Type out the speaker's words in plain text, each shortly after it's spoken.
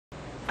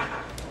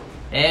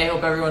Hey, I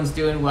hope everyone's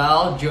doing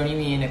well. Joining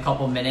me in a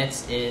couple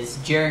minutes is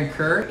Jeron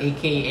Kir,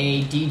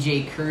 aka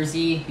DJ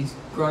Kirzy. He's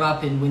grown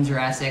up in Windsor,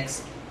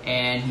 Essex,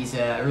 and he's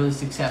a really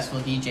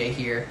successful DJ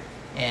here.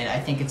 And I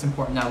think it's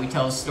important that we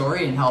tell his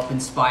story and help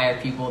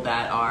inspire people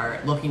that are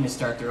looking to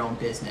start their own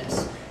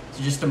business.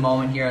 So just a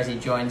moment here as he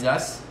joins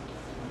us.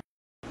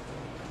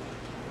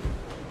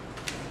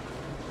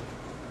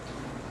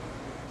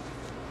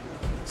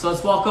 So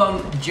let's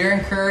welcome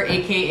Jeron Kir,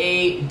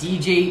 aka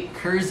DJ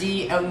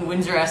Kirzy, out in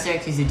Windsor,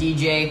 Essex. He's a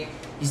DJ.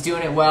 He's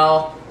doing it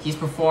well. He's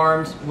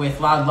performed with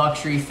Loud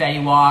Luxury,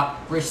 Fetty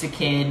Wap, Rich the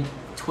Kid,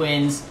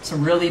 Twins,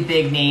 some really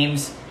big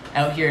names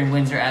out here in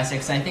Windsor,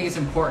 Essex. And I think it's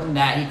important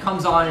that he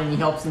comes on and he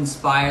helps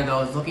inspire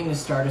those looking to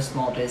start a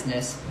small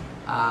business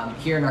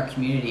here in our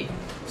community.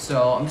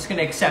 So I'm just going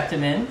to accept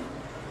him in.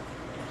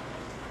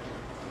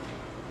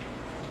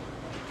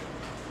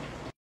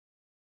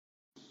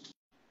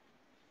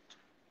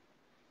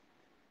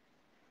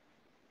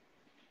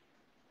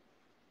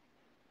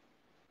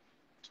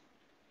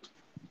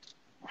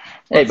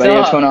 Hey, buddy,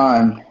 what's going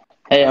on?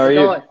 Hey, how are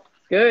you?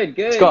 Good.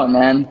 What's going,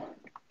 man?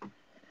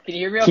 Can you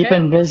hear me okay?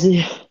 Keeping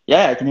busy.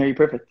 Yeah, I can hear you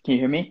perfect. Can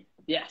you hear me?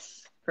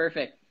 Yes,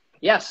 perfect.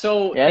 Yeah,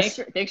 so Yes?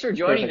 thanks for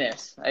joining Perfect.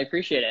 this. I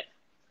appreciate it.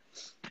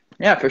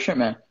 Yeah, for sure,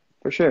 man.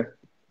 For sure.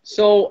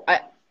 So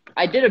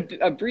I did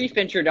a brief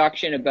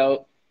introduction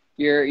about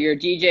your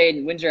DJ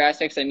in Windsor,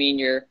 Essex. I mean,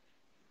 you're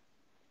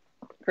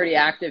pretty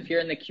active here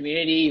in the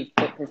community.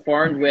 You've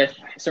performed with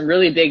some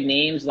really big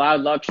names, Loud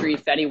Luxury,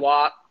 Fetty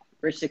Wap,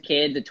 Rich the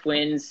Kid, the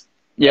Twins.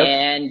 Yep.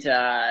 And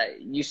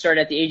you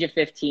started at the age of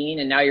 15,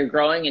 and now you're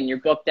growing, and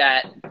you're booked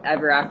at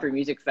Ever After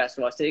Music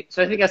Festival.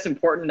 So I think that's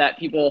important that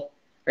people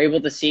are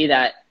able to see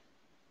that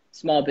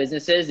small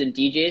businesses and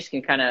DJs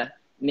can kind of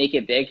make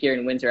it big here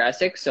in Windsor,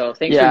 Essex. So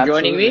thanks for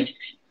joining me.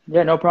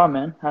 Yeah, no problem,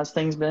 man. How's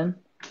things been?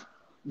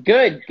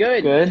 Good.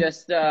 Good.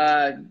 Just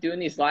doing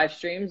these live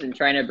streams and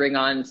trying to bring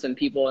on some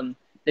people in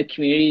the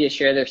community to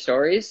share their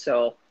stories.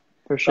 So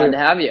For sure. fun to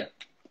have you.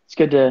 It's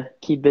good to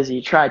keep busy.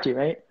 Try to,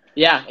 right?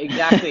 Yeah,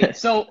 exactly.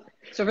 So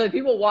for the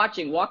people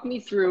watching, walk me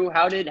through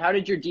how did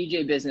your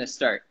DJ business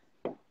start?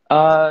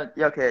 Yeah,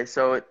 okay.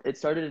 So it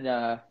started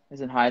I was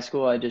in high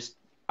school.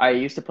 I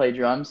used to play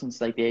drums since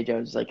like the age I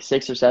was like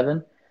 6 or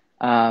 7.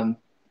 And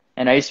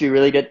I used to be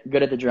really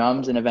good at the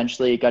drums, and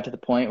eventually it got to the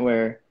point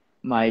where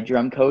my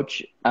drum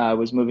coach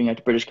was moving out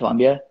to British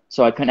Columbia,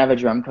 so I couldn't have a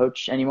drum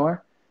coach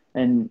anymore.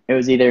 And it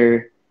was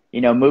either,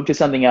 move to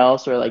something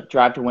else or like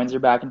drive to Windsor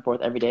back and forth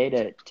every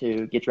day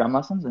to get drum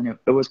lessons. And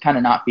it was kind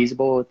of not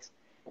feasible with,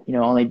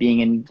 only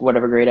being in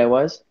whatever grade I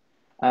was.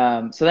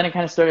 So then I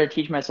kind of started to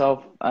teach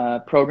myself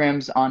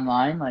programs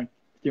online, like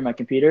through my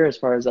computer, as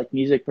far as like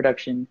music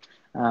production,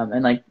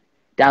 and like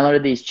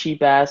downloaded these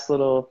cheap ass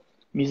little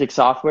music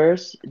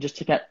softwares just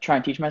to try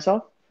and teach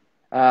myself.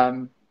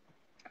 And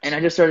I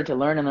just started to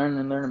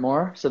learn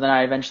more. So then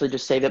I eventually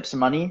just saved up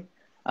some money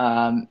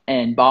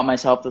and bought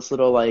myself this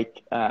little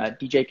like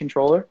DJ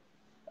controller.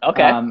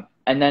 Okay.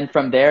 And then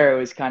from there, it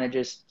was kind of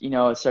just,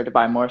 I started to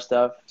buy more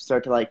stuff,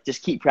 start to like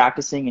just keep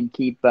practicing and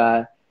keep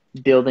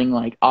building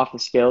like off the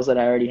skills that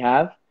I already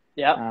have.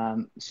 Yeah.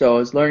 So I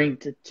was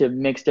learning to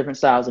mix different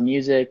styles of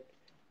music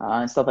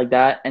and stuff like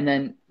that. And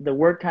then the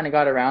word kind of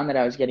got around that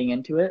I was getting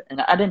into it.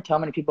 And I didn't tell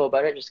many people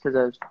about it just because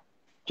I was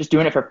just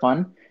doing it for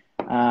fun.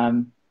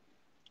 And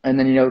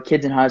then,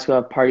 kids in high school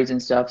have parties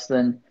and stuff. So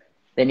then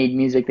they need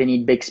music. They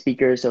need big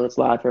speakers so it's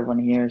loud for everyone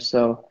to hear.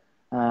 So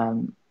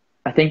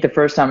I think the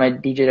first time I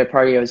DJ'd at a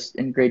party, I was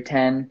in grade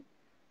 10.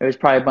 It was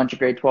probably a bunch of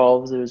grade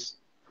 12s. It was,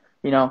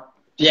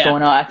 just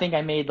going on. I think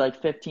I made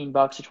like $15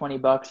 or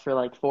 $20 for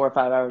like 4 or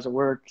 5 hours of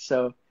work.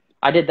 So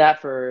I did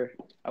that for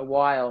a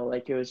while.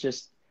 Like it was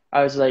just,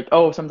 I was like,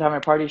 oh, sometime at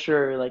a party,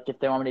 sure. Like if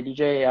they want me to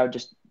DJ, I would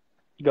just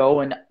go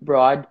and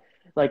broad.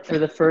 Like for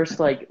the first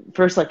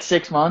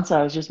 6 months,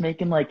 I was just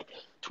making like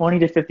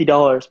 $20 to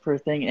 $50 per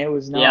thing. It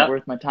was not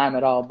worth my time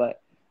at all.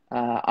 But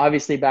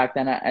obviously back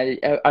then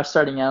I was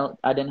starting out.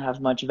 I didn't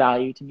have much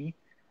value to me.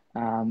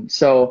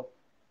 So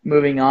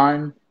moving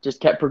on,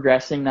 just kept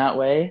progressing that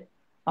way.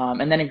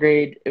 And then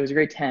it was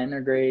grade 10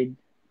 or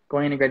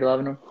going into grade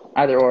 11,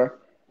 either or.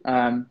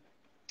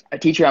 A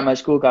teacher at my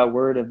school got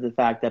word of the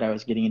fact that I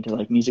was getting into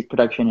like music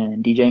production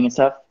and DJing and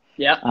stuff.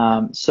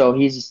 Yeah. So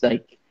he's just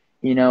like,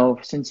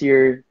 since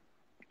you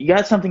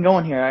got something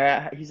going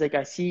here, he's like,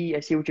 I see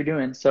what you're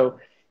doing. So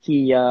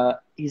he's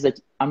like,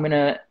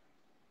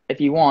 if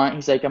you want,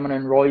 he's like, I'm going to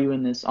enroll you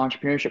in this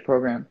entrepreneurship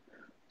program.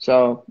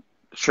 So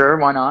sure,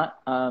 why not?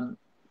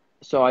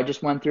 So I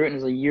just went through it, and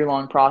it was a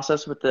year-long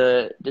process with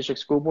the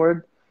district school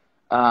board.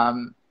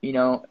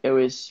 It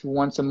was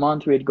once a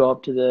month we'd go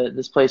up to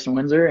this place in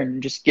Windsor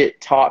and just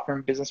get taught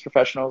from business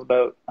professionals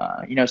about,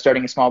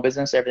 starting a small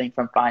business, everything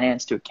from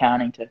finance to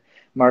accounting to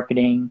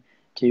marketing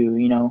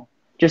to,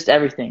 just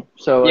everything.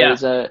 So it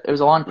was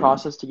a long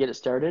process to get it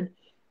started.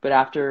 But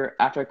after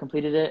I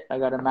completed it, I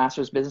got a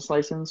master's business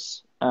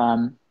license.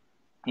 I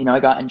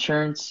got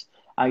insurance.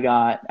 I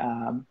got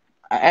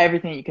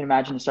everything you can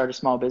imagine to start a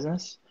small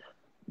business.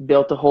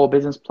 Built a whole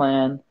business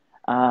plan,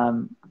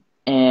 and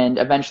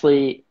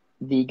eventually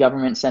the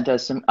government sent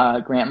us some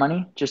grant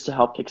money just to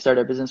help kickstart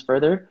our business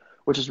further,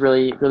 which is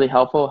really, really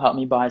helpful. Helped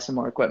me buy some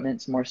more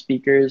equipment, some more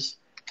speakers,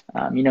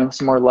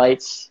 some more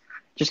lights,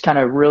 just kind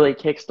of really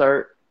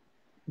kickstart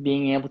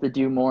being able to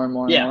do more and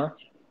more and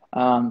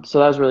more. So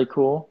that was really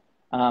cool.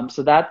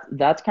 So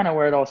that's kind of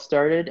where it all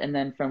started. And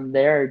then from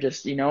there,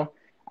 just,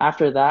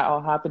 after that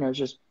all happened, it was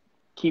just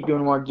keep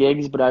doing more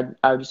gigs, but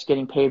I was just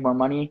getting paid more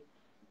money.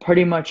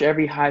 Pretty much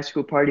every high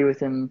school party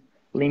within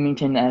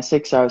Leamington,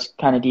 Essex, I was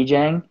kind of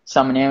DJing.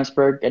 Some in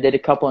Amherstburg. I did a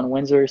couple in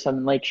Windsor, some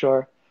in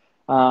Lakeshore.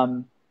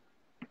 And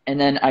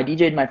then I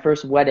DJ'd my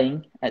first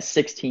wedding at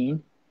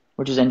 16,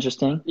 which is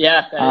interesting.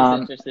 Yeah, that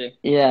is interesting.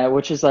 Yeah,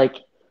 which is like,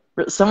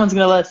 someone's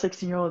gonna let a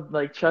 16-year-old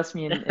like trust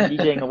me in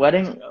DJing a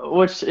wedding,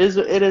 which is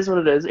what it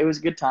is. It was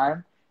a good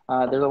time.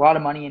 There's a lot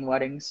of money in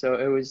weddings, so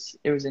it was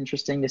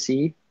interesting to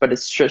see. But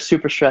it's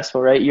super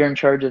stressful, right? You're in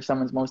charge of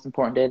someone's most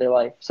important day of their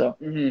life. So,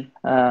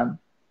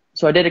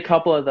 so I did a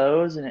couple of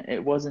those, and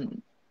it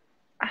wasn't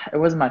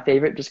my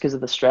favorite just because of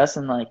the stress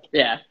and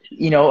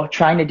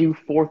trying to do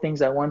 4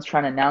 things at once,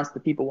 trying to announce the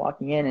people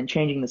walking in and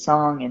changing the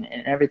song and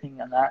everything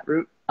on that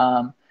route.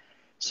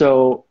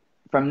 So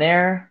from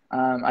there,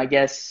 I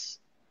guess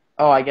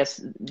I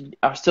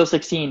was still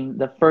 16.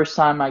 The first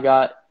time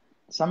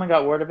someone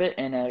got word of it,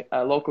 and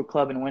a local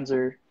club in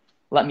Windsor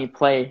let me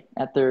play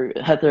at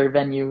their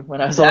venue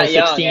when I was only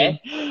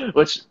 16,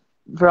 which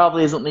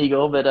probably isn't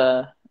legal,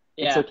 but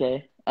it's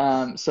okay.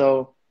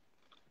 So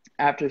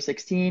after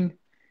 16,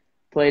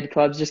 played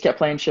clubs, just kept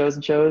playing shows.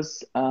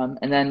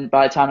 And then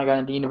by the time I got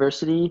into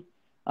university,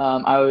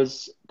 I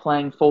was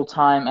playing full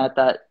time at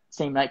that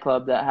same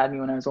nightclub that had me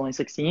when I was only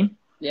 16.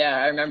 Yeah,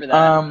 I remember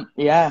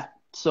that.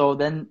 So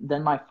then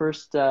my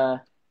first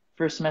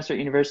semester at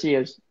university,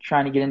 I was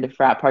trying to get into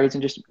frat parties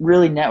and just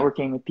really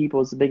networking with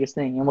people is the biggest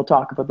thing. And we'll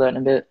talk about that in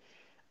a bit.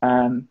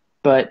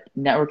 But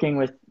networking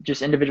with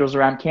just individuals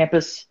around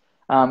campus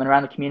and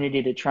around the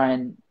community to try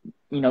and,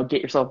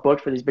 get yourself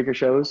booked for these bigger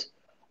shows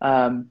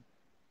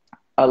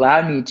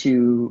allowed me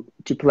to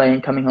play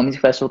in Coming Home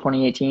Music Festival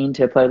 2018,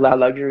 to play Loud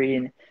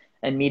Luxury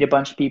and meet a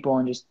bunch of people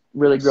and just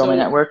really grow my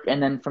network.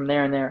 And then from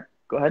there,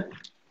 go ahead.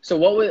 So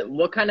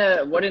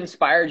what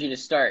inspired you to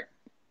start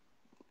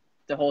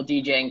the whole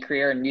DJing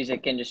career and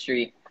music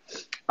industry?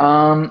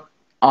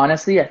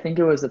 Honestly, I think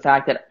it was the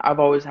fact that I've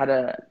always had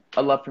a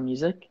love for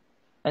music,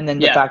 and then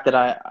the fact that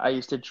I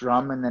used to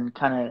drum, and then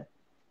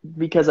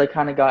because I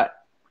got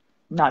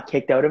not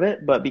kicked out of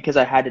it, but because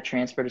I had to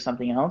transfer to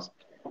something else.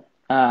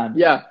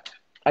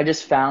 I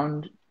just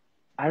found,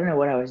 I don't know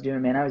what I was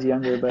doing, man. I was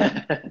younger,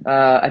 but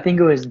I think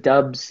it was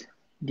Dubs,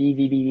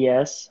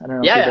 DVBBS. I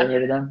don't know if you've ever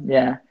heard of them.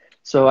 Yeah.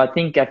 So I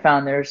think I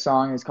found their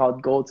song is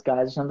called Gold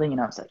Skies or something, and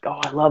I was like, oh,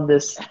 I love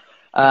this.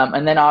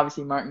 And then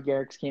obviously Martin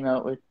Garrix came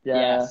out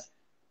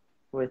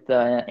with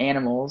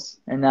Animals,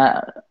 and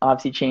that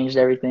obviously changed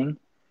everything.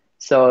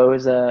 So it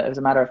was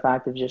a matter of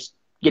fact of just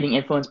getting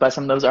influenced by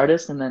some of those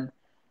artists, and then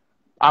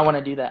I want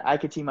to do that. I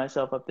could see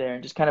myself up there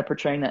and just kind of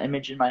portraying that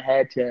image in my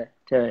head to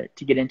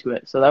get into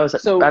it. So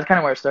that's kind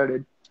of where it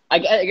started.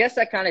 I guess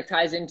that kind of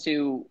ties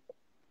into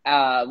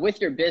with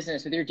your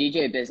business, with your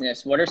DJ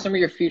business. What are some of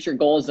your future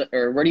goals,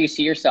 or where do you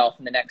see yourself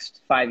in the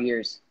next 5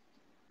 years?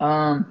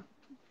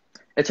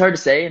 It's hard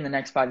to say in the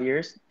next 5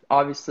 years.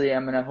 Obviously,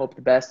 I'm gonna hope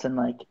the best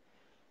and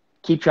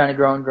keep trying to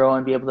grow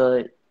and be able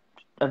to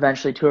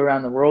eventually tour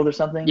around the world or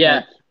something.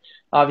 Yeah.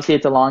 Obviously,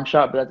 it's a long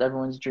shot, but that's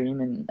everyone's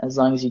dream. And as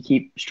long as you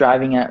keep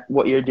striving at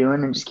what you're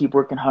doing and just keep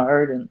working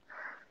hard, and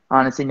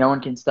honestly, no one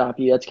can stop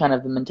you. That's kind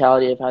of the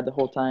mentality I've had the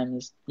whole time.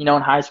 Is in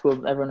high school,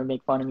 everyone would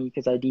make fun of me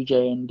because I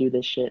DJ and do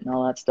this shit and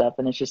all that stuff.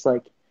 And it's just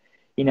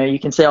you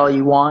can say all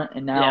you want,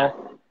 and now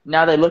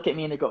they look at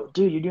me and they go,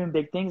 "Dude, you're doing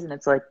big things." And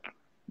it's like,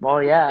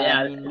 well, yeah.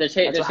 Yeah, there's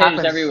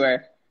haters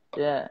everywhere.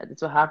 Yeah,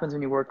 that's what happens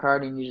when you work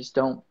hard and you just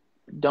don't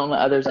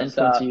let others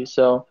influence you.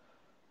 So,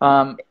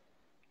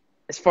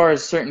 as far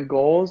as certain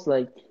goals,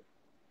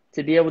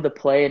 to be able to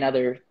play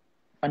another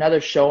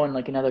show in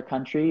another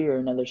country or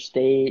another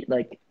state,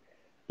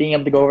 being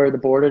able to go over the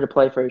border to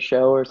play for a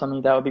show or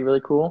something, that would be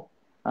really cool.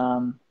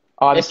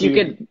 Obviously,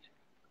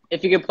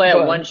 if you could play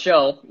at one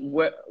show,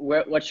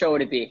 what show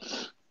would it be?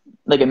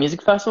 Like a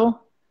music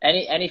festival?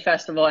 Any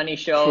festival, any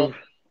show.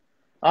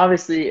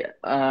 Obviously, it's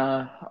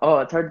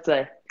hard to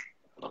say.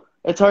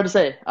 It's hard to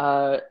say.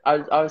 I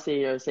would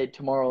say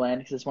Tomorrowland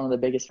because it's one of the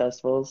biggest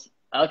festivals.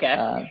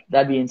 Okay.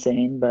 That'd be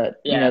insane.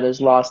 But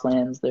there's Lost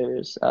Lands,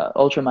 there's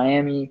Ultra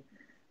Miami,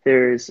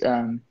 there's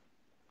so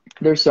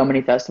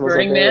many festivals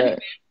Burning out there.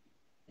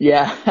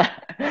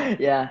 Man?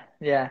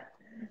 Yeah.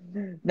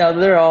 No,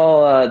 they're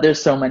all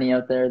there's so many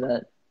out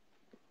there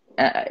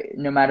that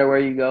no matter where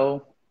you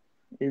go,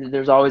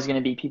 there's always going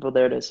to be people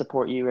there to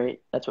support you,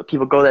 right? That's what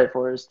people go there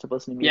for, is to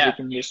listen to music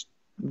and just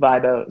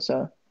vibe out.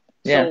 So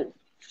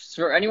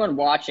for anyone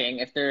watching,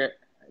 if there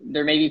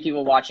may be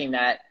people watching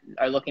that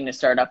are looking to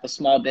start up a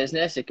small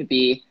business, it could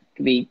be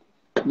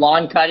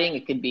lawn cutting,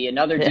 it could be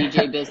another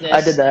DJ business.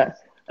 I did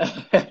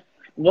that.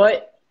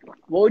 What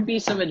would be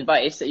some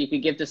advice that you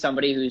could give to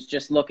somebody who's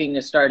just looking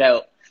to start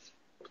out?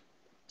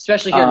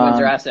 especially here in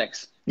Windsor,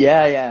 Essex.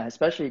 Yeah.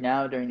 Especially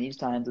now during these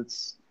times,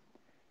 it's,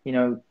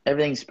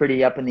 everything's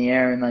pretty up in the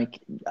air, and like,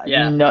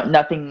 Yeah.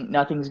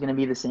 nothing's going to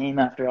be the same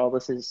after all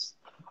this is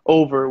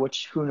over,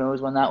 which who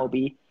knows when that will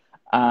be.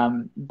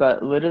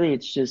 But literally,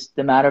 it's just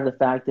the matter of the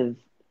fact of,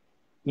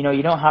 you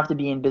don't have to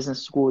be in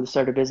business school to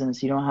start a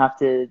business. You don't have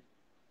to.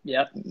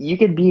 Yep. You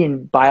could be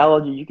in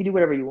biology. You could do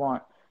whatever you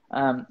want.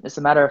 It's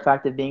a matter of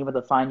fact of being able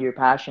to find your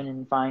passion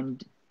and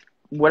find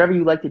whatever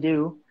you like to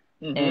do,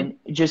 and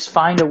just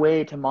find a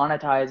way to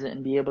monetize it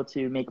and be able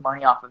to make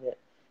money off of it.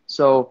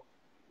 So,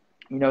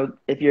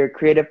 if you're a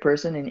creative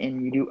person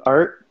and you do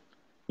art,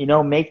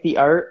 make the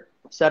art,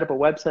 set up a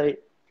website,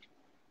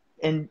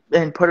 and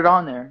put it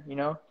on there.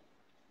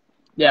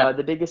 Yeah.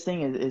 The biggest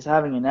thing is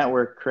having a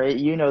network, right?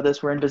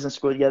 This, we're in business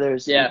school together,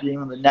 is Yeah. being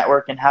able to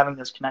network and having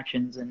those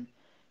connections. And,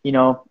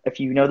 if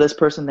you know this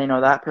person, they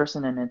know that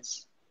person, and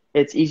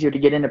it's easier to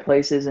get into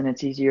places, and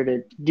it's easier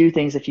to do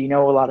things if you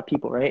know a lot of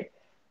people, right?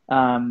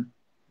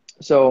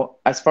 So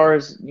as far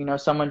as,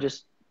 someone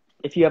just,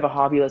 if you have a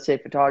hobby, let's say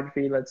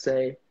photography, let's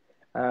say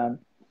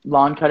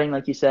lawn cutting,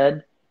 like you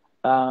said,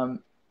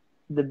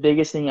 the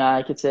biggest thing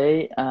I could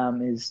say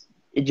is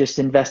just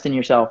invest in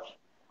yourself.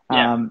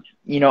 Yeah.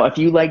 If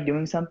you like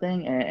doing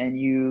something and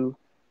you're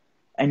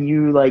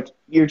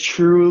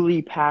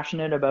truly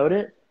passionate about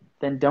it,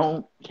 then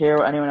don't care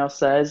what anyone else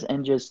says,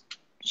 and just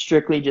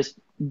strictly just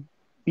do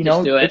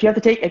it. If you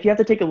have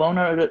to take a loan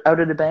out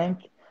of the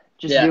bank,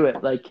 just do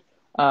it. Like,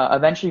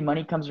 eventually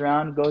money comes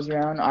around, goes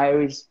around. I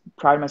always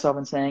pride myself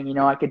in saying,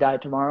 I could die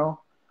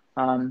tomorrow.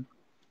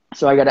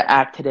 So I got to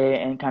act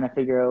today and kind of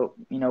figure out,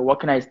 what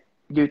can I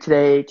do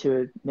today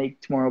to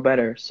make tomorrow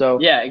better. So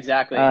yeah,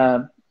 exactly.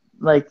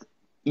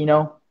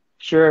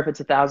 Sure, if it's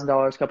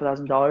 $1,000, couple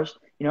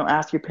 $1,000,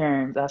 ask your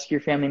parents, ask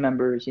your family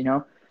members.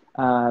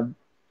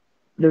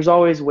 There's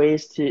always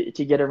ways to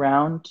get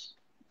around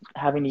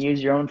having to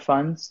use your own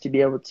funds to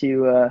be able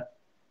to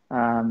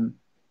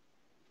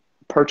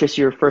purchase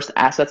your first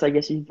assets, I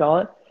guess you could call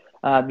it.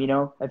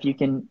 If you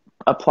can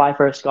apply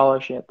for a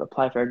scholarship,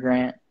 apply for a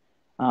grant,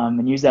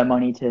 and use that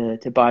money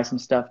to buy some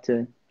stuff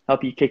to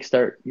help you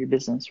kickstart your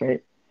business,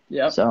 right?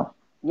 Yeah. So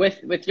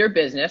with your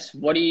business,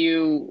 what do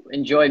you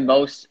enjoy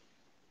most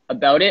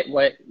about it?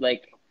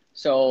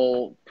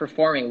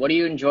 Performing, what do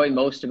you enjoy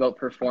most about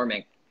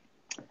performing?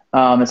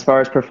 As far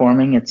as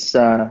performing, it's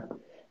I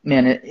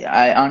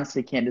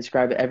honestly can't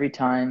describe it. Every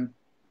time,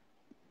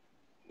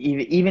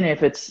 even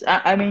if it's,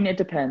 it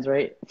depends,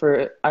 right?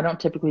 I don't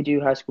typically do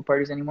high school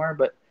parties anymore,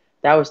 but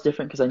that was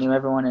different because I knew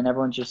everyone, and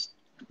everyone's just,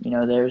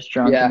 there's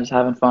drunk and just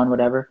having fun,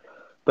 whatever.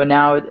 But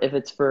now if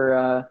it's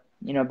for,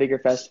 bigger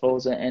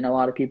festivals and a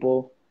lot of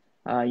people,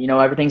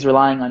 everything's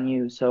relying on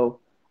you. So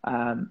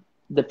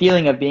the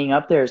feeling of being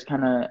up there is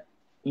kind of,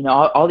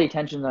 all the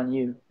attention's on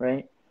you,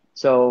 right?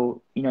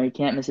 So, you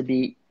can't miss a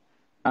beat.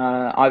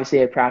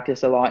 Obviously I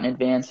practice a lot in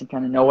advance and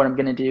kind of know what I'm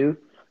going to do,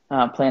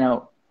 plan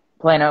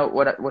out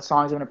what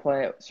songs I'm going to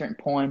play at certain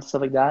points,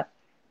 stuff like that.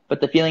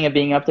 But the feeling of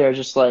being up there is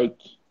just like,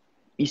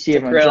 you see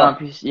everyone jump.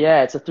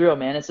 Yeah, it's a thrill,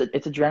 man. It's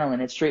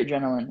adrenaline. It's straight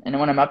adrenaline. And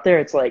when I'm up there,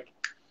 it's like,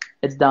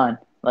 it's done.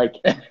 Like,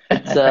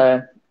 it's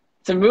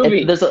it's a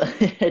movie. Dude,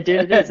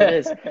 it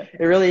is. It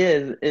really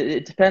is.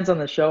 It depends on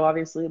the show,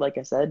 obviously, like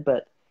I said,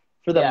 but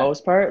for the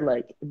most part,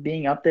 like,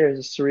 being up there is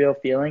a surreal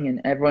feeling,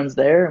 and everyone's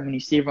there. And when you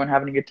see everyone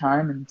having a good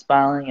time and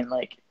smiling and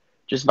like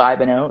just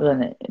vibing out,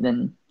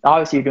 then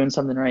obviously you're doing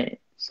something right.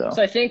 So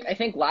I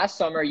think last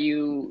summer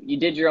you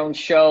did your own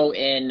show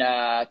in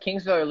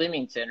Kingsville or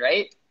Leamington,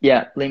 right?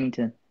 Yeah,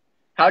 Leamington.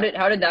 How did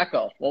that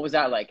go? What was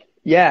that like?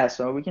 Yeah,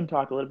 so we can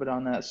talk a little bit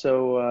on that.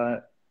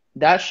 So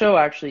that show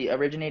actually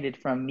originated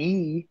from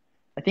me.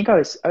 I think I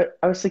was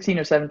 16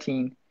 or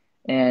 17,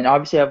 and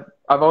obviously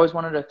I've always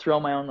wanted to throw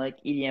my own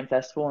like EDM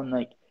festival, and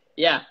like,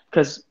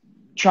 because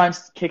try and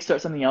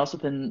kickstart something else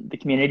within the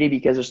community,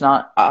 because there's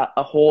not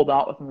a whole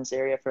lot within this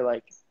area for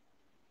like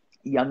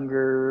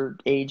younger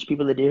age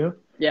people to do.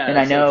 Yeah, and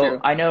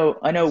I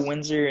know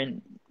Windsor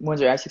and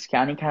Windsor Essex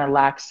County kind of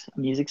lacks a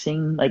music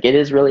scene. Like, it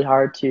is really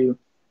hard to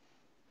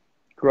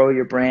grow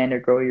your brand or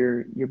grow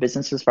your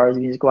business as far as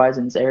music wise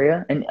in this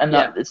area, and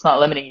it's not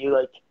limiting you,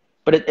 like,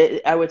 but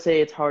I would say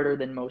it's harder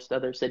than most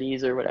other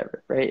cities or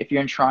whatever, right? If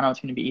you're in Toronto, it's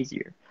going to be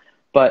easier.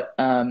 But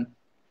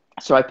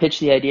so I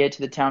pitched the idea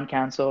to the town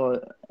council,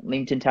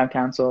 Leamington Town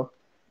Council.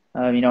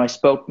 I made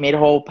a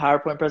whole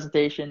PowerPoint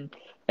presentation.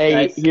 Hey,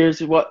 nice.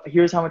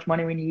 Here's how much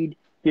money we need.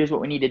 Here's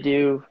what we need to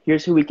do.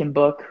 Here's who we can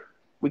book.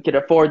 We could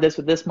afford this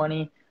with this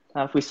money.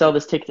 If we sell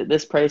this ticket at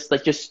this price,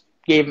 like, just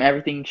gave them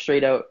everything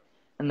straight out,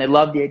 and they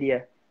loved the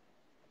idea.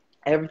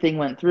 Everything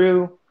went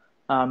through,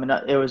 and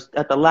it was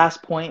at the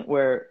last point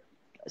where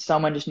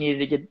someone just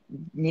needed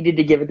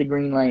to give it the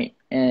green light,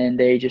 and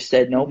they just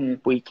said, nope,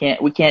 we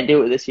can't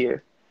do it this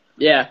year.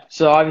 Yeah.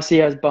 So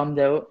obviously I was bummed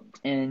out,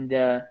 and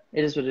it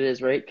is what it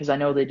is, right? Because I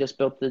know they just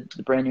built the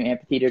brand new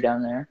amphitheater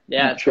down there.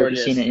 Yeah, I'm not sure if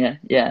you've seen it yet.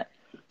 Yeah.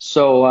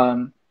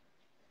 So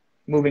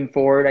moving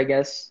forward, I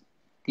guess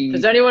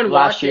does anyone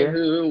watching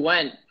who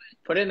went,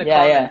 put it in the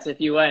comments if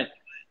you went.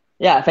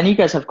 Yeah, if any of you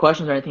guys have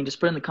questions or anything, just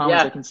put it in the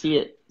comments. I can see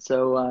it.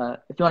 So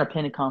if you want to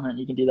pin a comment,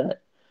 you can do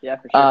that. Yeah,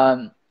 for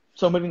sure.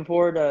 So moving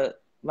forward,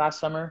 last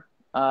summer,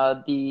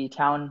 the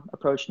town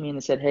approached me and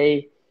they said,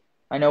 "Hey,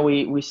 I know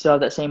we still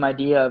have that same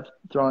idea of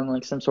throwing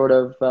like some sort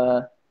of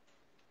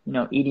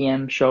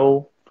EDM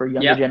show for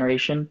younger Yep.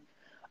 generation,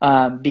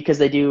 because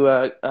they do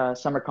a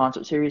summer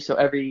concert series. So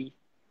every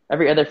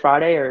other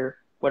Friday or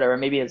whatever,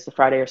 maybe it's the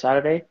Friday or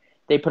Saturday,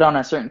 they put on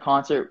a certain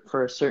concert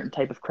for a certain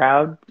type of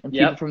crowd and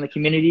people Yep. from the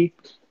community.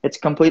 It's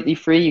completely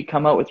free. You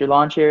come out with your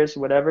lawn chairs,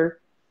 whatever,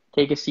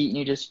 take a seat, and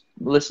you just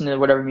listen to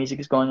whatever music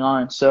is going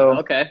on." So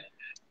Okay.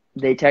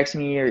 they texted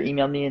me or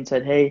emailed me and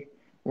said, "Hey,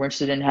 we're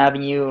interested in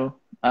having you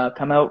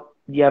come out.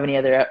 Do you have any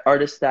other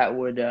artists that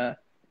would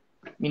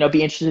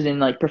be interested in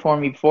like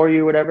performing before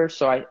you or whatever?"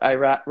 So I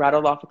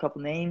rattled off a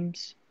couple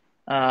names,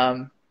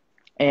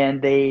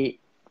 and they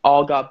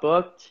all got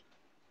booked.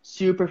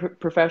 Super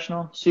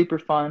professional, super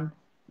fun.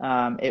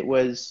 It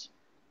was,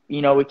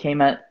 we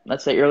came at,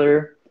 let's say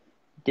earlier,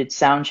 did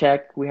sound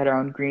check. We had our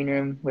own green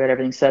room. We had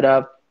everything set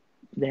up.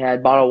 They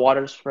had bottled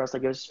waters for us.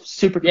 Like, it was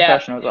super Yeah.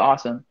 professional. It was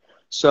awesome.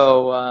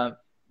 So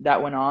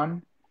that went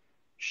on.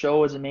 Show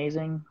was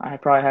amazing. I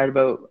probably had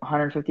about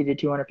 150 to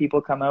 200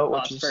 people come out,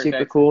 which That's is super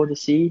perfect. cool to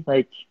see.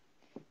 Like,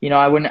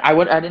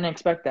 I didn't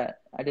expect that.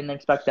 I didn't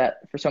expect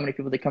that for so many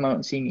people to come out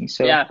and see me.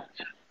 So Yeah.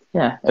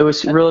 yeah, it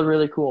was really,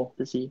 really cool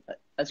to see.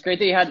 That's great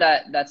that you had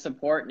that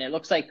support. And it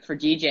looks like for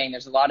DJing,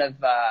 there's a lot of,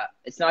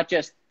 it's not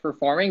just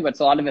performing, but it's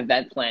a lot of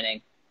event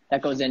planning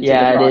that goes into the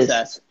Yeah, it is.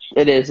 process.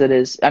 It is. It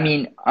is. I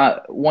mean,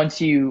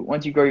 once you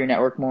grow your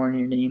network more and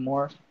your name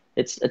more,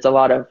 it's a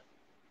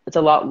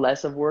lot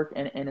less of work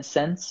in a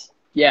sense,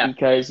 Yeah.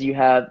 because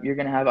you're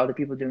gonna have other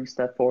people doing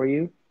stuff for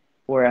you,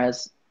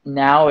 whereas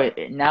now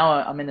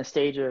I'm in the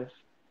stage of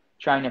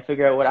trying to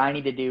figure out what I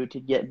need to do to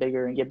get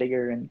bigger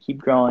and keep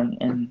growing,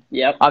 and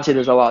Yep. obviously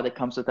there's a lot that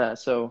comes with that.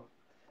 So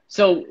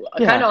So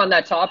yeah. kind of on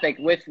that topic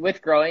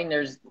with growing,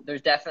 there's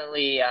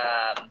definitely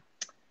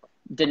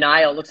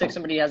denial. Looks like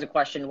somebody has a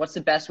question. What's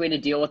the best way to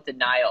deal with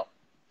denial?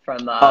 From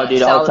dude, all the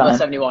Salad time.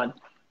 71.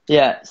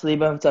 Yeah,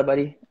 Saliba, what's up,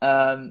 buddy?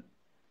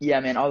 Yeah,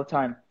 man, all the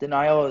time.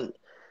 Denial,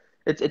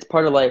 it's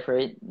part of life,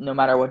 right? No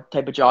matter what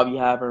type of job you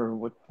have or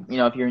what,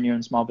 if you're in your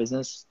own small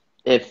business,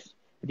 if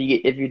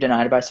you're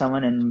denied by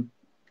someone, and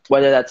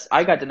whether that's,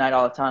 I got denied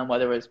all the time,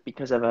 whether it was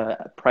because of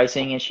a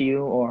pricing issue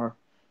or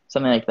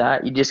something like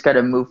that, you just got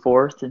to move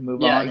forth and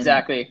move on. Yeah,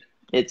 exactly.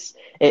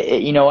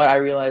 You know what? I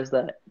realized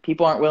that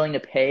people aren't willing to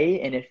pay,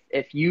 and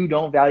if you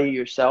don't value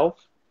yourself,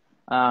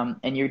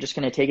 and you're just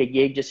going to take a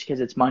gig just because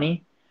it's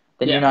money,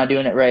 then Yeah. you're not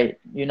doing it right.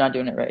 You're not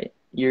doing it right.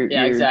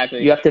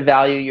 Exactly. You have to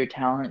value your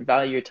talent,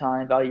 value your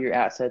time, value your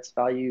assets,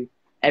 value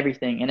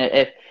everything.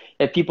 And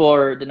if people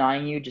are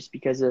denying you just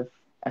because of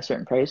a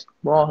certain price,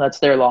 well, that's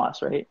their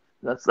loss, right?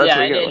 That's Yeah,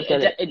 how you and gotta look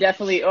at it. it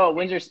definitely. Oh,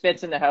 Windsor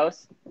Spitz in the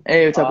house.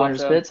 Hey, what's up, Winter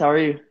Awesome. Spitz? How are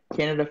you?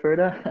 Canada,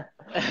 Ferda?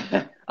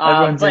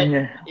 Everyone's in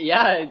here.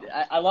 Yeah,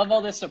 I love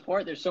all this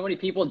support. There's so many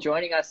people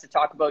joining us to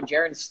talk about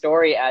Jeron's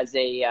story as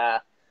a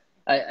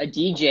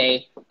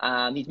DJ.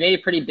 He's made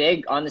it pretty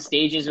big on the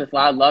stages with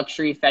Loud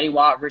Luxury, Fetty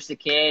Wap versus the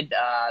Kid,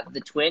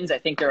 the Twins. I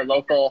think they're a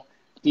local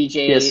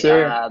DJ Yes,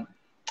 sir.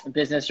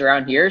 business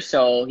around here.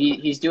 So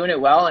he's doing it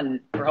well,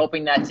 and we're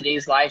hoping that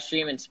today's live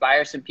stream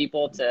inspires some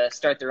people to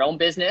start their own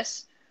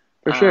business.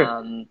 For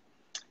sure.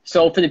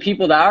 So for the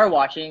people that are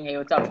watching, hey,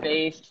 what's up,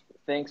 Faith?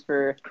 Thanks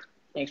for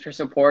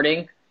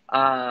supporting.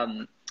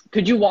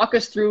 Could you walk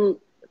us through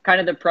kind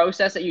of the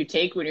process that you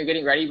take when you're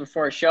getting ready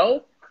before a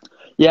show?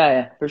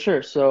 Yeah, for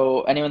sure.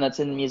 So anyone that's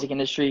in the music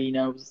industry,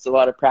 it's a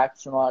lot of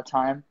practice and a lot of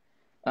time.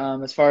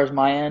 As far as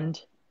my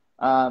end,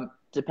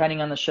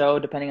 depending on the show,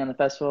 depending on the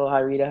festival. Hi,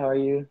 Rita. How are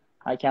you?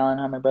 Hi, Callan.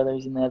 Hi, my brother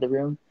who's in the other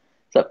room.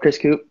 What's up, Chris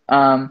Coop?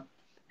 Got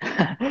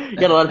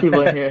a lot of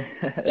people in here.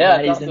 Yeah,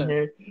 Maddie's awesome. in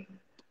here.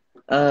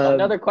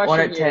 Another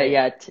question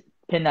here.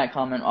 Pin that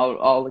comment.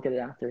 I'll look at it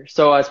after.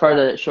 So as far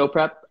as the show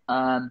prep,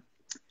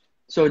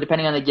 so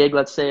depending on the gig,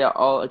 let's say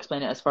I'll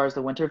explain it as far as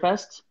the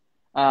Winterfest.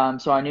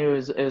 So I knew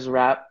it was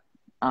rap.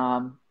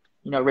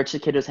 Rich the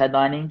Kid was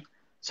headlining,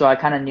 so I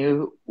kind of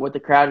knew what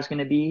the crowd was going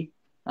to be,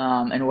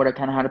 and what I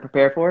kind of had to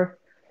prepare for.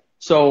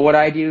 So what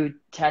I do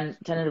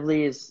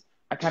tentatively is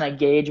I kind of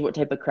gauge what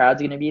type of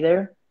crowd's going to be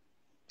there,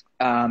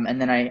 and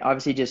then I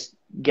obviously just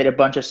get a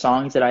bunch of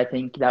songs that I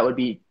think that would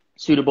be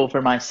suitable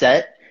for my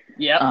set.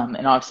 Yeah.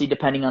 And obviously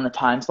depending on the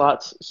time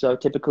slots. So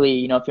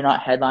typically, if you're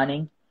not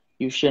headlining,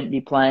 you shouldn't be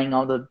playing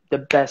all the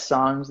best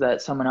songs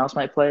that someone else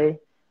might play,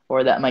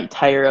 or that might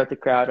tire out the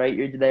crowd, right?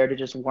 You're there to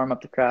just warm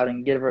up the crowd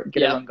and get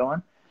everyone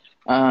going.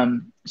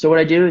 So what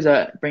I do is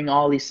I bring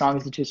all these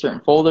songs into a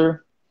certain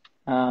folder,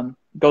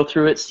 go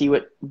through it, see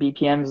what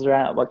BPMs they're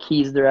at, what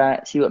keys they're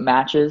at, see what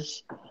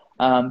matches,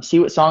 see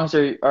what songs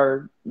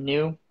are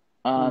new.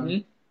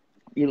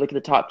 You look at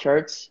the top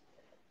charts.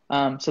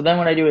 So then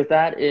what I do with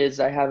that is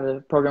I have a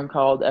program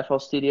called FL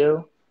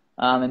Studio,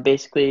 and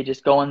basically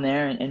just go in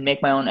there and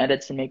make my own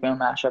edits and make my own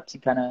mashups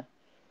and kind of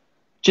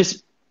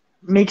just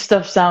make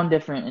stuff sound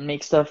different and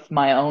make stuff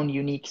my own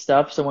unique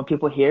stuff. So when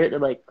people hear it, they're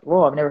like,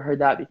 whoa, I've never heard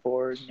that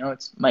before. It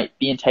might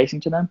be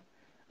enticing to them.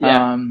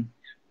 Yeah.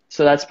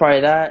 So that's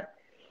probably that.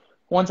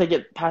 once I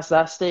get past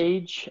that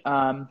stage,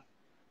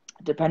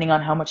 depending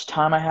on how much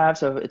time I have,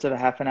 so if it's a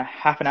half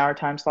an hour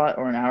time slot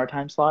or an hour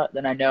time slot,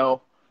 then I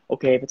know,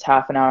 okay, if it's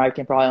half an hour, I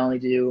can probably only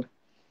do,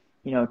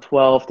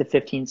 12 to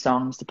 15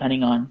 songs,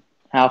 depending on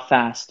how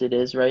fast it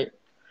is, right?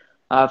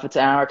 If it's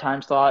an hour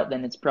time slot,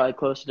 then it's probably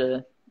closer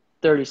to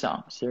 30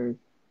 songs or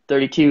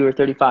 32 or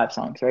 35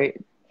 songs, right?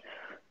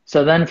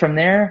 So then from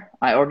there,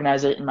 I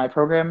organize it in my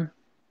program,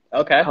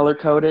 Okay. color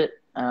code it,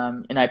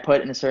 and I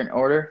put in a certain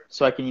order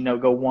so I can,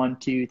 go 1,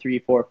 2, 3,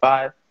 4,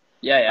 5.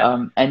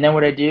 Yeah. And then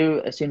what I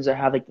do, as soon as I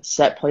have like the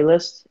set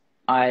playlist,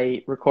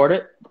 I record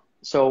it.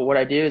 So what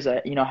I do is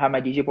I, have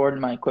my DJ board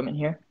and my equipment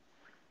here,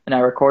 and I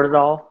record it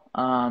all.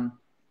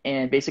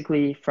 And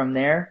basically from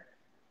there,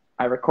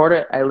 I record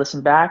it, I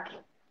listen back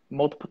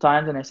multiple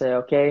times, and I say,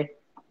 okay,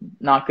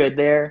 not good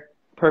there,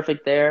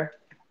 perfect there.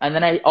 And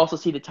then I also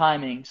see the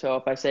timing. So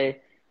if I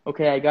say,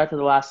 okay, I got to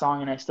the last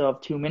song and I still have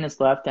 2 minutes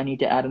left, I need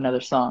to add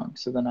another song.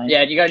 So then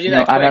Yeah, you got to do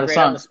that quick, right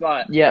on the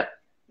spot. Yeah.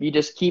 You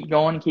just keep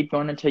going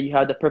until you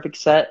have the perfect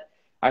set.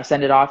 I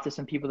send it off to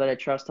some people that I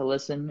trust to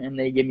listen, and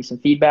they give me some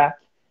feedback.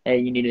 Hey,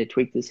 you need to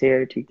tweak this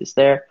here, tweak this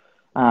there.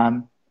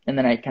 And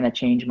then I kind of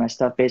change my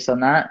stuff based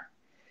on that.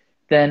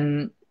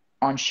 Then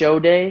on show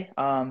day,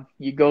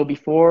 you go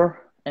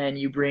before and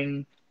you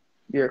bring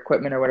your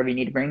equipment or whatever you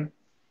need to bring.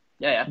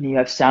 Yeah. And you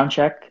have sound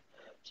check.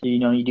 So,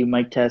 you do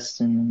mic tests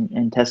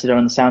and test it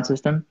on the sound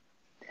system.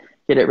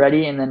 Get it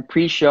ready. And then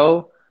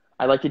pre-show,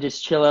 I like to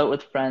just chill out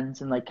with friends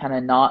and like kind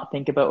of not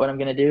think about what I'm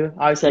going to do.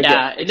 Obviously, I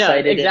get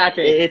excited. No,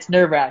 exactly. It's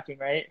nerve-wracking,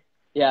 right?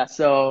 Yeah.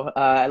 So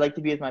I like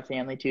to be with my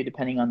family too,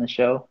 depending on the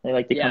show. They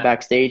like to come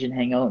backstage and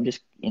hang out and just,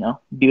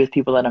 be with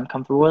people that I'm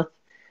comfortable with.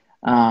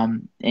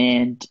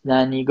 And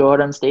then you go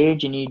out on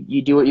stage and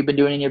you do what you've been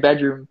doing in your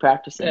bedroom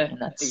practicing. And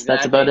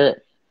that's about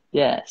it.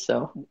 Yeah.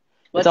 So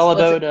it's all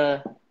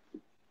about,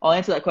 I'll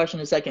answer that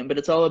question in a second, but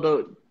it's all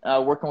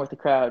about working with the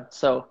crowd.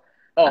 So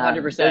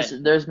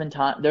 100%.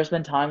 There's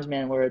been times,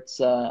 man, where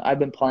it's I've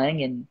been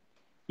playing and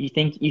you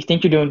think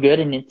you're doing good,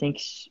 and you think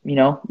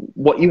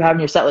what you have in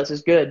your set list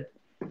is good,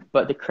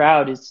 but the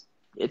crowd it's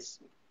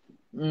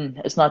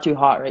not too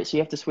hot, right? So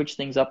you have to switch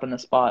things up in the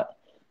spot.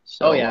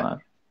 So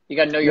you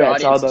got to know your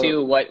audience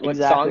too. What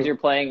songs you're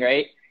playing,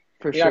 right?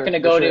 You're not going to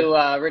go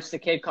to Rich the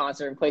Kid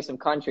concert and play some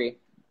country.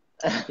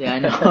 Yeah, I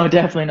know.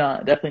 Definitely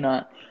not.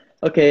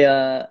 Okay,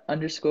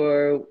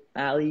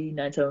 _Ali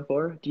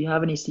 974. Do you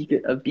have any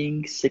secret of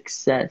being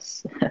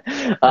success?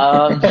 Do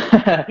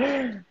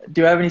I have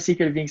any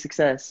secret of being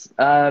success?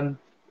 No,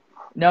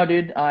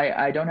 dude.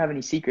 I don't have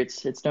any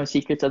secrets. It's no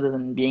secrets other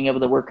than being able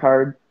to work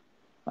hard,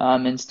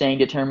 and staying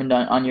determined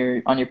on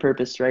your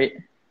purpose, right?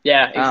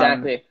 Yeah,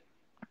 exactly.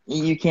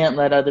 You can't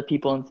let other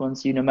people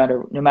influence you, no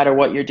matter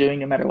what you're doing,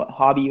 no matter what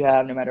hobby you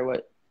have, no matter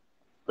what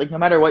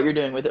you're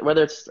doing with it,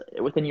 whether it's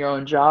within your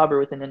own job or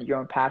within your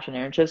own passion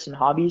or interests and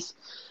hobbies.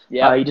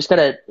 Yeah. You just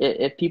gotta,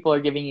 if people are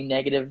giving you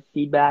negative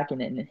feedback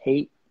and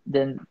hate,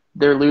 then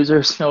they're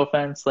losers. No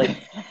offense. Like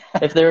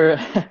if they're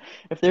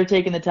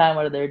taking the time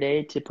out of their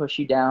day to push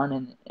you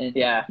down and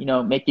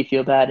make you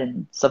feel bad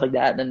and stuff like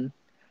that, then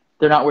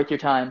they're not worth your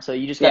time. So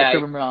you just gotta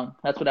prove them wrong.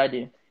 That's what I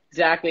do.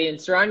 Exactly. And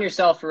surround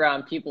yourself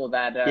around people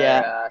that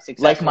are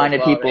successful,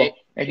 like-minded people. Right?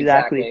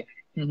 Exactly.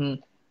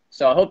 Mm-hmm.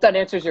 So I hope that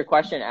answers your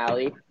question,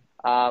 Ali.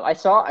 I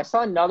saw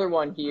another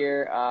one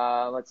here.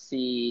 Let's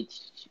see.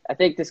 I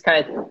think this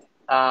kind of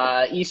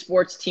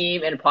esports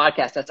team and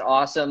podcast. That's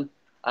awesome.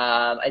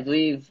 I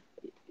believe.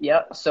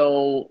 Yeah.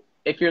 So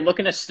if you're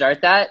looking to start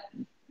that,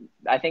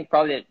 I think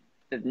probably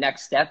the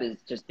next step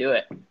is just do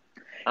it.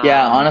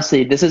 Yeah.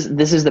 Honestly, this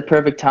is the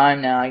perfect time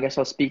now. I guess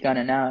I'll speak on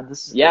it now.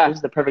 This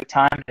is the perfect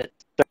time to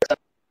start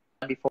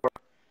something before.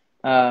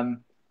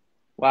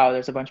 Wow.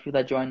 There's a bunch of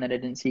people that joined that I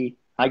didn't see.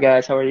 Hi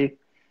guys. How are you?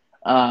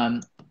 Now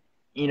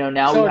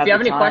so if you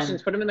have any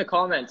questions, put them in the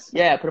comments.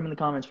 Yeah, put them in the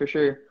comments for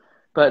sure.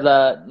 But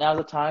now's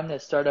the time to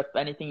start up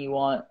anything you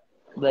want.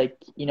 Like,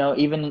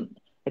 even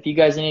if you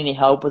guys need any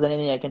help with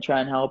anything, I can try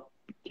and help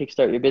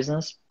kickstart your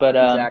business. But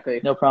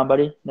exactly. No problem,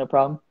 buddy. No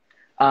problem.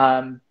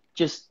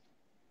 Just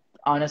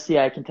honestly,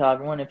 I can tell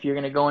everyone, if you're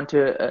going to go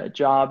into a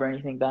job or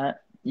anything like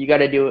that, you got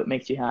to do what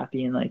makes you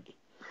happy. And like,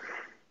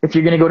 if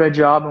you're going to go to a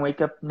job and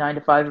wake up 9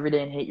 to 5 every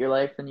day and hate your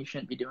life, then you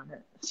shouldn't be doing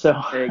it.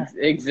 So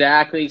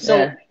exactly.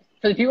 So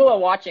for the people that are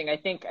watching, I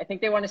think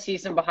they want to see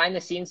some behind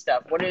the scenes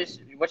stuff.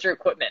 What's your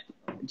equipment?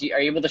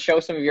 Are you able to show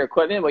some of your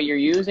equipment, what you're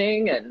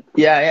using? And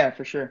yeah,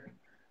 for sure.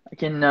 I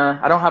can.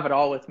 I don't have it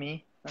all with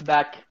me. I'm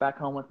back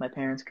home with my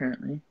parents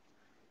currently.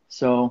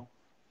 So,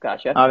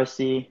 gotcha.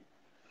 Obviously,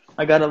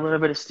 I got a little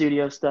bit of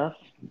studio stuff.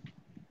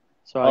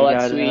 So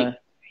that's sweet.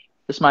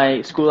 Just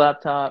my school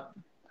laptop.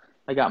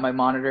 I got my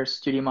monitors,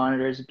 studio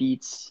monitors,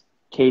 beats,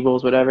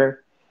 cables,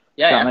 whatever.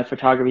 Got my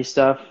photography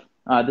stuff.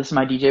 This is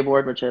my DJ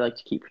board, which I like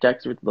to keep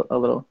protected with a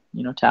little,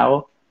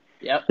 towel.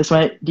 Yep. This is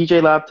my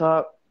DJ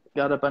laptop.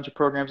 Got a bunch of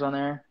programs on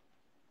there.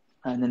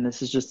 And then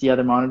this is just the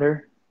other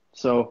monitor.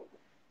 So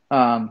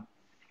I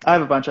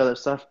have a bunch of other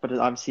stuff, but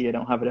obviously I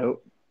don't have it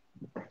out.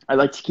 I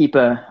like to keep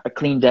a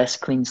clean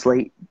desk, clean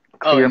slate,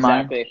 clear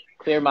mind.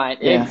 Clear mind.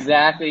 Yeah.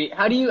 Exactly.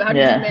 How do you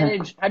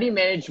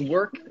manage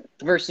work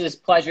versus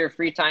pleasure,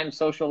 free time,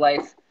 social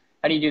life?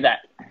 How do you do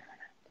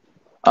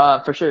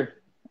that? For sure.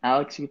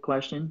 Alex, good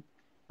question.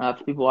 For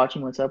people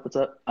watching, what's up? What's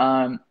up?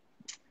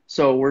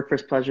 So work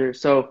versus pleasure.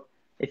 So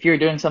if you're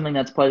doing something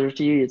that's pleasure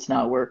to you, it's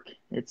not work.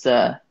 It's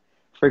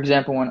for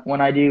example,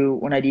 when I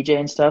DJ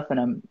and stuff and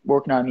I'm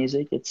working on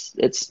music,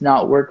 it's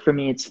not work for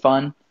me. It's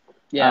fun.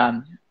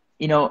 Yeah.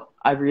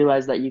 I've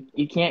realized that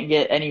you can't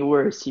get any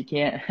worse. You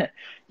can't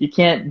you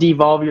can't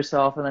devolve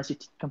yourself unless you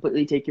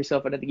completely take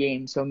yourself out of the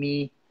game. So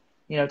me,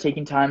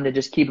 taking time to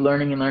just keep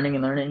learning and learning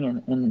and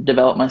learning and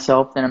develop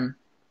myself, then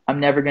I'm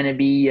never gonna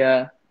be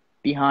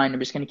behind. I'm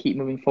just gonna keep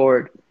moving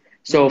forward.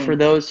 So for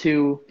those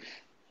who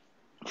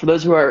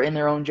are in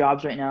their own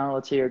jobs right now,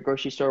 let's say you're a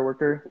grocery store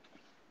worker,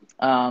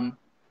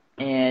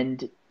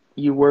 and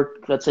you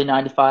work, let's say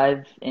 9 to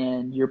 5,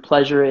 and your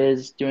pleasure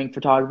is doing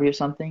photography or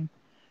something,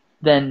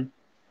 then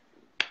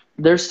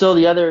there's still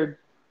the other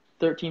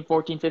 13,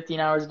 14, 15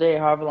 hours a day,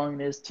 however long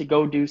it is, to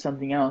go do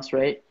something else,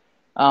 right?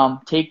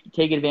 Take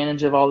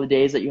advantage of all the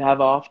days that you have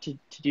off to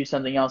do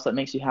something else that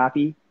makes you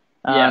happy.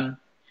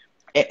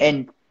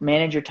 And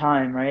manage your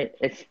time, right?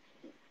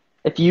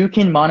 If you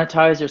can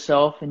monetize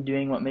yourself in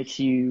doing what makes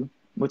you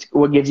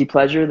what gives you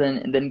pleasure,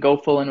 then go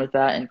full in with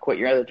that and quit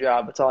your other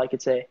job. That's all I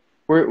could say.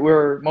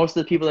 We're most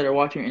of the people that are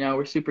watching right now,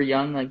 we're super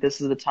young. Like, this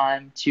is the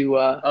time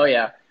to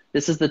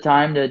this is the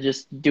time to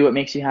just do what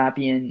makes you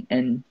happy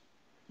and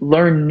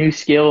learn new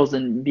skills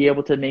and be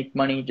able to make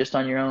money just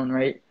on your own,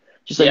 right?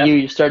 Just like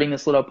you're starting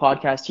this little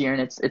podcast here,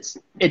 and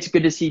it's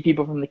good to see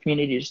people from the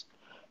community just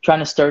trying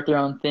to start their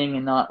own thing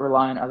and not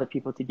rely on other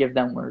people to give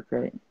them work,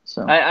 right?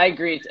 So I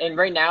agree. And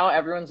right now,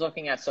 everyone's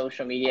looking at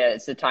social media.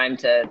 It's the time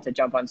to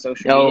jump on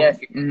social media.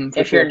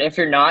 If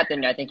you're not,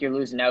 then I think you're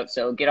losing out.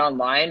 So get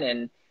online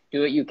and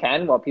do what you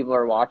can while people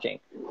are watching.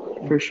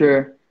 For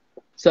sure.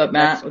 What's up,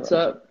 Matt? What's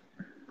up?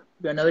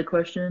 Got another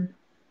question?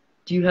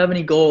 Do you have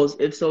any goals?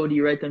 If so, do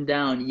you write them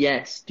down?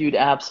 Yes, dude,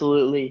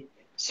 absolutely.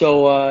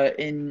 So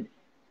in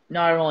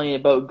not only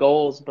about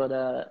goals, but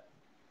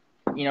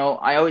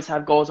I always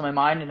have goals in my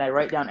mind, and I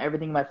write down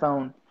everything in my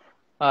phone.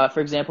 For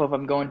example, if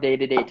I'm going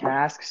day-to-day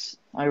tasks,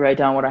 I write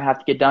down what I have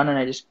to get done, and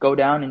I just go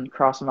down and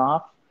cross them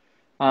off.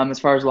 As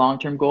far as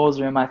long-term goals,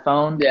 they're in my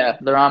phone. Yeah.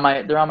 They're on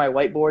my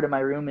whiteboard in my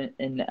room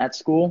at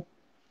school,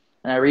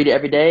 and I read it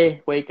every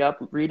day. Wake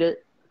up, read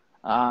it.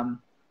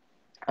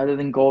 Other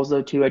than goals,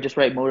 though, too, I just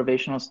write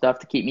motivational stuff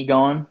to keep me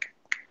going.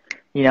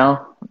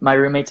 My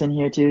roommate's in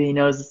here too. He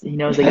knows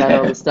I got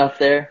all the stuff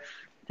there,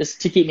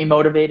 just to keep me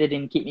motivated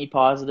and keep me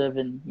positive.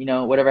 And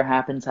whatever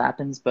happens,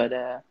 but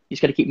you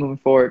just got to keep moving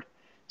forward.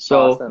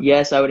 So Awesome.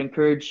 Yes, I would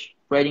encourage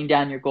writing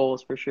down your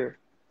goals for sure,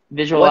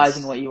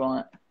 visualizing what you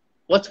want.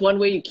 What's one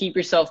way you keep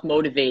yourself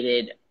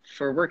motivated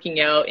for working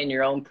out in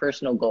your own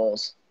personal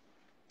goals?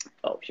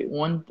 Oh shoot.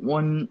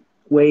 One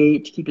way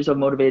to keep yourself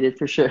motivated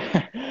for sure.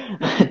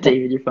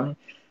 David, you're funny.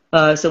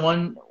 So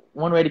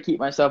one way to keep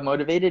myself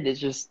motivated is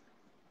just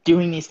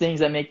doing these things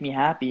that make me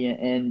happy.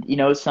 And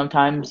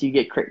sometimes you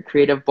get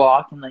creative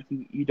block and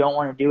you don't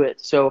want to do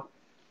it. So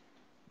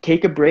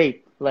take a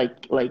break.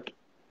 Like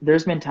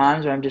there's been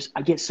times where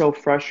I get so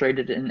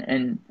frustrated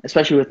and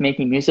especially with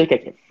making music, I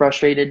get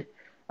frustrated.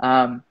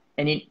 And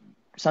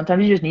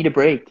sometimes you just need a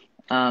break.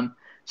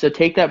 So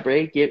take that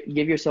break, give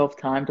yourself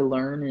time to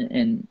learn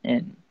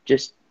and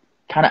just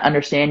kind of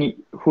understand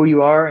who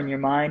you are and your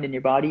mind and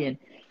your body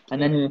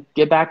and then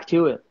get back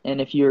to it. And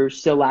if you're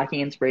still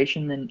lacking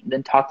inspiration,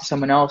 then talk to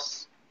someone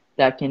else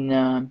that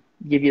can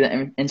give you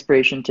the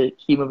inspiration to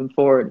keep moving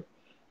forward.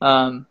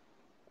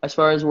 As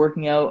far as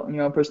working out on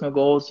your own personal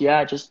goals,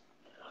 just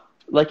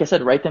like I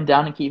said, write them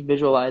down and keep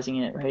visualizing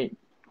it, right?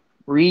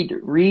 Read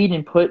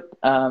and put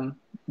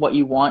what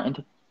you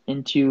want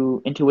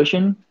into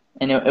intuition,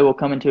 and it will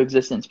come into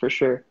existence for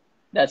sure.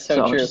 That's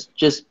so true.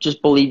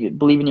 Just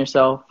believe in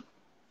yourself.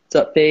 What's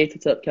up, Faith?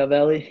 What's up,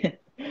 Calvelli?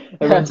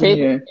 Everyone's in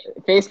here.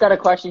 Faith's got a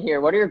question here.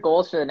 What are your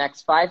goals for the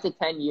next 5 to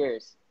 10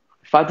 years?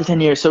 5 to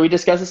 10 years. So we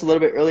discussed this a little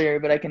bit earlier,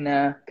 but I can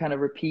kind of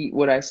repeat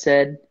what I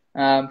said.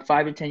 5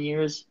 to 10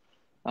 years.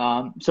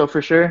 So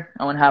for sure,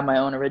 I want to have my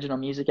own original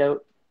music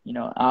out,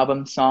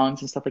 albums,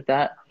 songs, and stuff like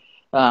that.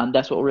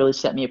 That's what will really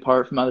set me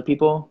apart from other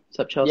people. What's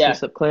up, Chelsea?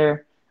 What's up,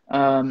 Claire?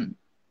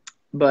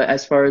 But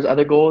as far as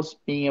other goals,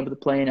 being able to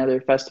play in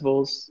other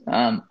festivals,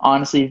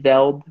 honestly,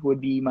 Veld would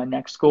be my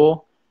next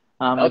goal.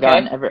 I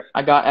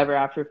got Ever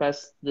After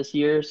Fest this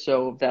year,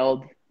 so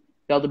Veld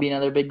will be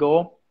another big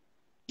goal.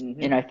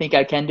 And I think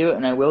I can do it,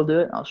 and I will do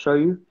it. I'll show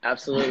you.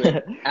 Absolutely.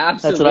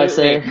 That's what I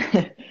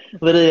say.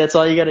 Literally, that's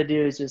all you got to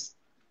do is just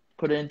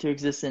put it into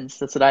existence.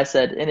 That's what I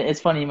said. And it's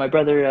funny, my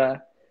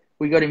brother,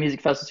 we go to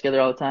music festivals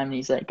together all the time, and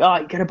he's like, "Oh,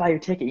 you got to buy your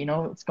ticket.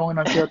 It's going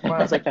on sale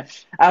tomorrow."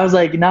 I was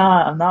like,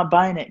 "Nah, I'm not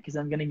buying it because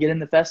I'm going to get in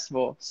the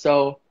festival."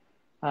 So,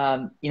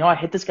 I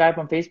hit this guy up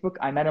on Facebook.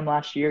 I met him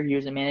last year. He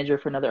was a manager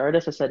for another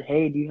artist. I said,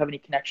 "Hey, do you have any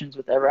connections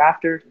with Ever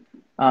After?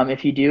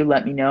 If you do,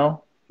 let me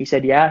know." He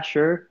said, "Yeah,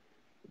 sure."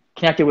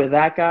 Connected with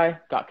that guy,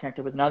 got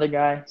connected with another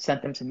guy,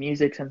 sent them some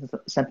music,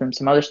 sent them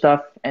some other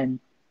stuff, and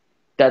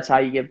that's how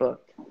you get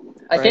booked.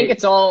 I think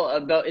it's all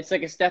about, it's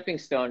like a stepping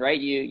stone, right?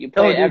 You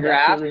play it ever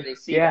after they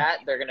see that,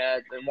 they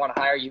want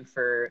to hire you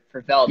for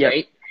Veld,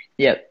 right?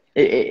 Yep.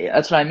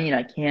 That's what I mean.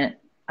 I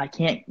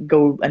can't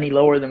go any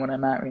lower than what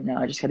I'm at right now.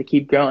 I just got to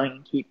keep growing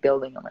and keep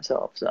building on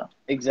myself. So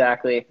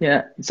exactly.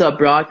 Yeah. What's up,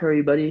 Brock? How are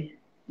you, buddy?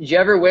 Did you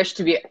ever wish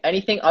to be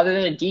anything other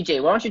than a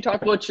DJ? Why don't you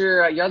talk about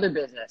your other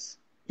business?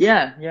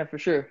 Yeah, for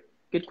sure.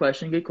 Good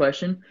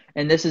question.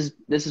 And this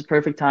is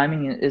perfect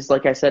timing. Is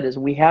like I said, is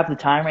we have the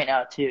time right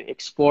now to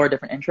explore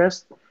different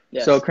interests.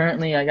 Yes. So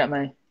currently, I got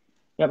my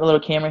little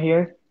camera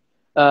here.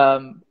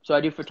 So I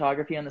do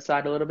photography on the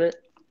side a little bit.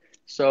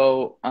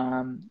 So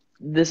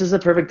this is a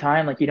perfect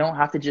time. Like, you don't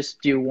have to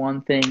just do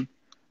one thing.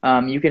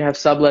 You could have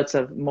sublets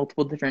of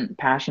multiple different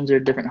passions or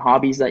different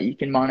hobbies that you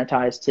can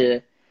monetize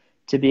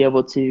to be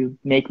able to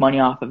make money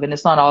off of. And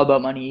it's not all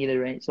about money either,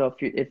 right? So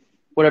if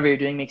whatever you're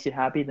doing makes you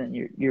happy,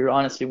 then you're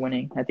honestly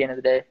winning at the end of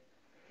the day.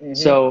 Mm-hmm.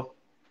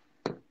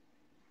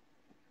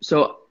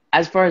 So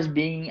as far as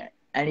being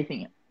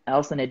anything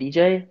else than a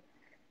DJ,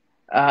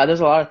 there's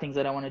a lot of things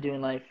that I want to do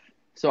in life.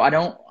 So I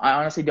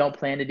honestly don't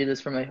plan to do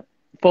this for my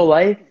full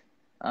life.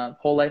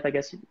 Whole life, I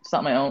guess. It's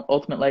not my own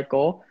ultimate life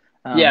goal.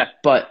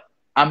 But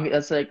I'm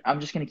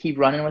just gonna keep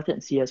running with it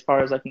and see as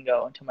far as I can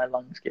go until my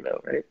lungs give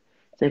out, right?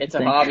 It's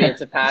a hobby,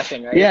 it's a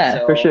passion, right?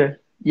 Yeah, for sure.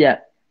 Yeah.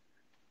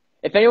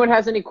 If anyone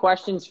has any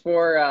questions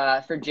for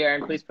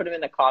Jeron, please put them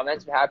in the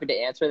comments. We're happy to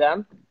answer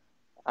them.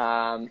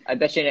 I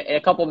bet you in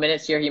a couple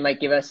minutes here, he might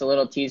give us a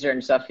little teaser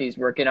and stuff he's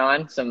working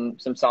on, some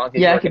songs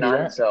he's working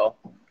on. So,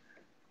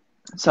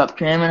 what's up,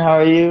 Cameron? How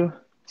are you?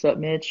 What's up,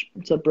 Mitch?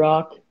 What's up,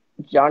 Brock?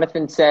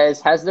 Jonathan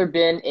says, has there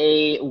been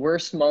a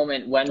worse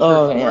moment when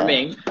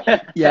performing?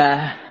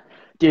 Yeah.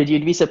 Dude,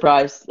 you'd be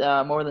surprised.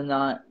 More than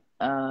not.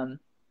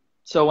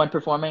 So when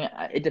performing,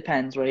 it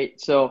depends, right?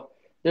 So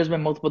there's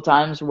been multiple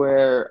times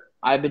where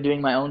I've been doing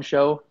my own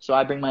show, so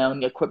I bring my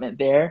own equipment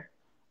there.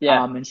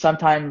 Yeah. And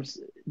sometimes,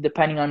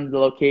 depending on the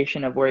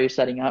location of where you're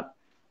setting up,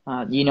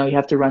 you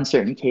have to run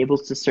certain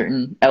cables to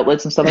certain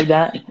outlets and stuff like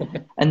that.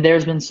 And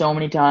there's been so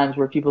many times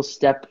where people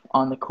step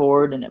on the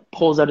cord and it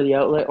pulls out of the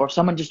outlet, or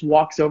someone just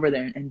walks over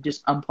there and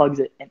just unplugs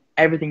it and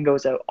everything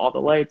goes out, all the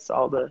lights,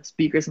 all the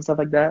speakers and stuff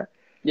like that.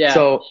 Yeah.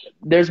 So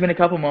there's been a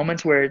couple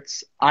moments where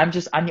I'm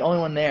the only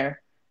one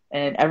there,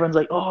 and everyone's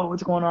like, "Oh,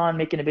 what's going on?"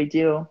 making a big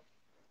deal.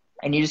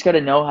 And you just got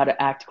to know how to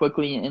act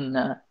quickly and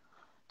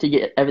to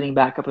get everything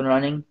back up and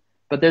running.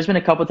 But there's been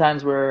a couple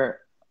times where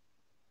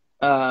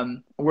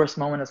worst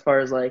moment as far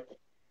as like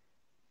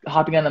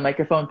hopping on the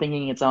microphone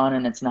thinking it's on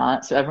and it's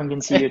not, so everyone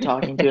can see you're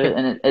talking to it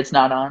and it's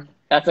not on.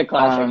 That's a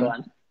classic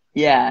one.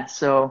 Yeah,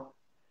 so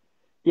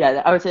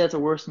yeah, I would say that's a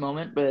worst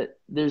moment, but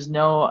there's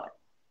no.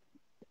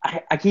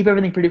 I keep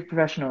everything pretty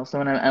professional, so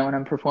when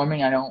I'm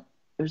performing,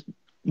 there's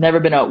never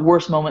been a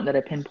worst moment that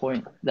I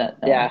pinpoint that.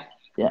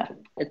 Yeah.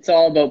 It's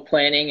all about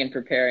planning and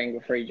preparing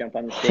before you jump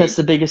on the stage. That's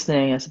the biggest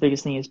thing.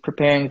 Is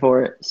preparing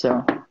for it.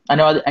 So I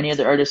know any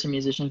other artists or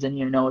musicians in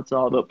here know it's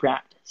all about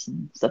practice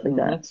and stuff like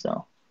that.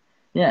 So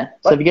yeah.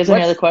 So if you guys have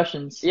any other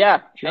questions,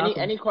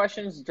 any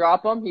questions,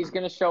 drop them. He's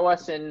going to show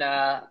us in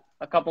a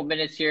couple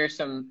minutes here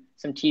some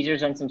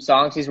teasers on some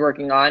songs he's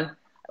working on.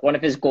 One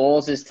of his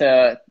goals is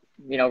to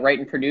write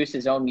and produce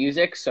his own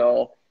music.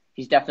 So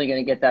he's definitely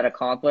going to get that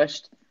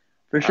accomplished.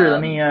 For sure.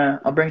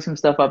 I'll bring some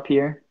stuff up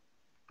here.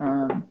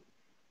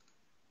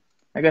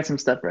 I got some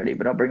stuff ready,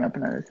 but I'll bring up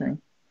another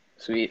thing.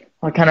 Sweet.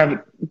 I'll kind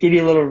of give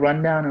you a little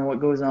rundown on what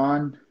goes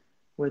on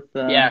with.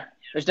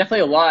 There's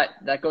definitely a lot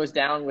that goes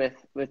down with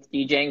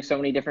DJing. So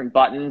many different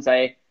buttons.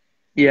 I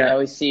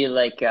always see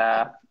like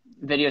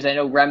videos. I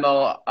know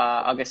Remo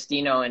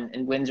Agostino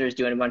in Windsor is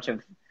doing a bunch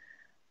of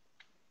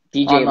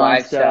DJ online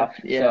live stuff.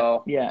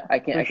 So I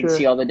can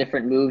see all the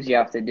different moves you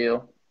have to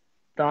do.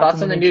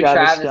 Thoughts on the new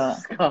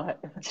Travis Scott?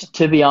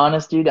 To be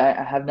honest, dude,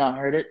 I have not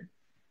heard it.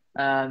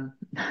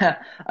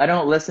 I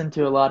don't listen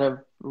to a lot of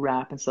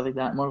rap and stuff like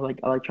that. More of like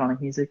electronic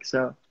music.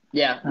 So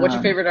what's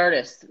your favorite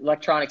artist,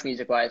 electronic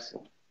music wise?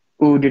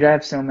 Ooh, dude, I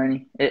have so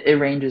many. It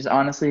ranges,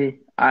 honestly.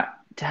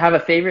 To have a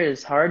favorite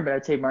is hard, but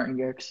I'd say Martin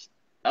Garrix.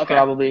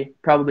 Okay.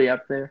 Probably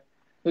up there.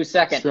 Who's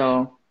second?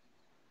 So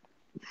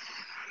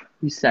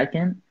who's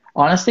second?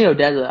 Honestly,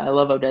 Odessa. I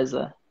love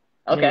Odessa.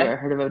 Okay. You ever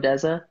heard of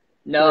Odessa?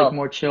 No. Like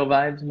more chill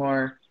vibes,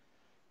 more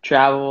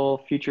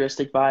travel,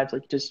 futuristic vibes,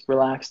 like just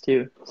relax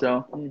too.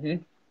 So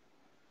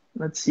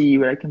let's see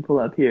what I can pull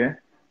up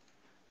here.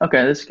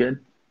 Okay, that's good.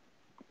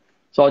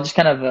 So I'll just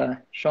kind of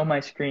show my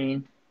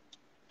screen,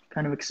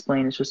 kind of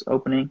explain. It's just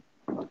opening.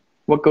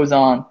 What goes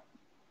on?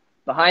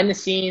 Behind the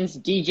scenes,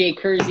 DJ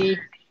Kirzy.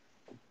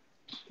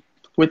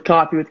 With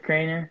Coffee with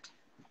Craner.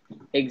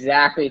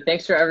 Exactly.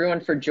 Thanks for everyone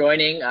for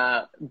joining.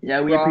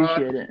 We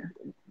appreciate it.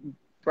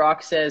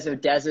 Brock says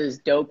Odessa is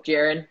dope,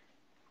 Jeron.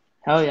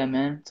 Hell yeah,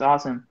 man. It's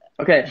awesome.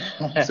 Okay,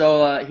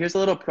 so here's a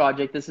little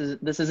project. This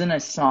isn't a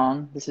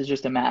song. This is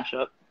just a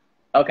mashup.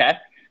 Okay.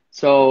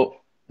 So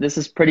this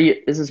is a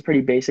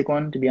pretty basic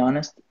one, to be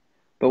honest.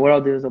 But what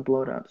I'll do is I'll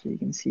blow it up so you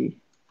can see.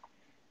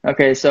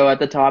 Okay, so at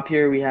the top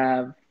here we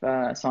have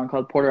a song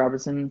called Porter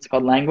Robertson. It's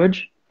called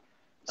Language.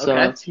 So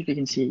let's see if you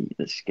can see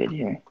this good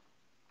here.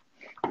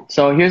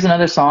 So here's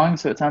another song.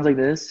 So it sounds like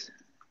this.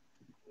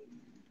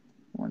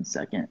 1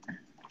 second.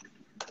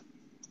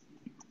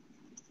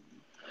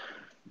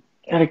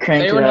 Gotta If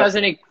crank it anyone up. has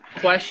any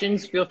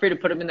questions, feel free to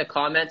put them in the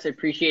comments. I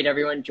appreciate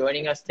everyone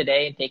joining us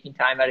today and taking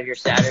time out of your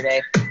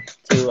Saturday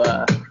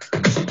to.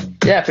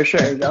 Yeah, for sure.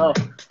 There you go.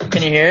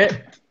 Can you hear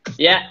it?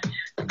 Yeah,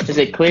 Is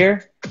it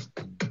clear?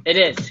 it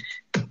is.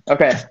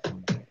 Okay.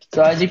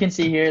 So as you can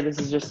see here, this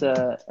is just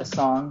a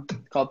song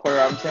called Porter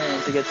Robinson, and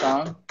it's a good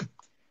song.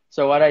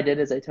 So what I did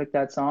is I took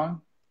that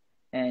song,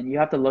 and you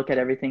have to look at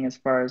everything as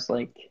far as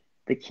like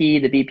the key,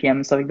 the BPM,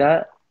 and stuff like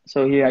that.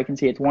 So here I can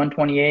see it's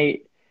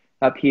 128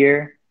 up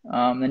here.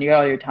 Then you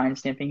got all your time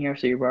stamping here,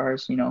 so your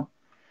bars, you know.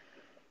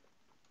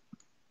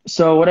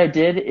 So what I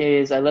did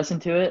is I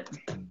listened to it,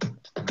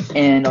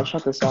 and I'll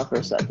shut this off for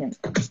a second.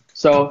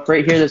 So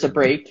right here, there's a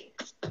break.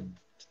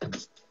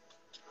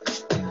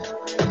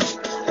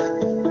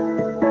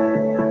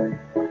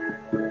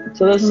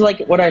 So this is like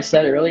what I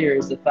said earlier,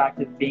 is the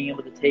fact of being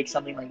able to take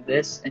something like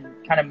this and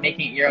kind of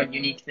making it your own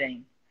unique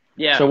thing.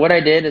 Yeah. So what I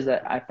did is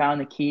I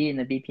found the key and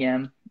the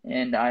BPM,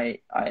 and I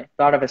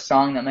thought of a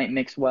song that might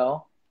mix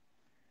well.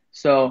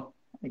 So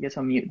I guess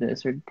I'll mute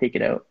this or take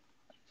it out.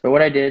 So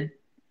what I did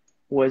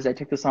was I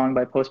took the song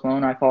by Post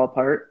Malone, I Fall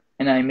Apart,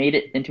 and I made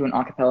it into an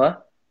acapella.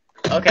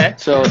 Okay.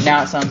 So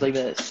now it sounds like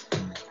this.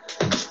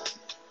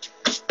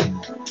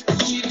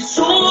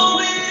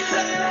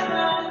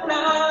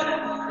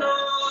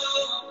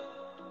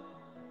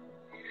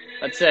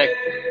 That's sick.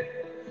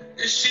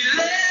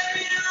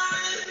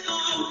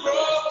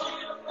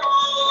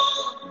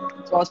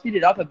 So I'll speed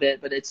it up a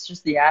bit, but it's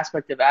just the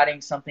aspect of adding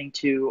something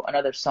to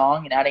another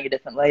song and adding a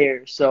different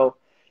layer. So,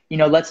 you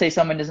know, let's say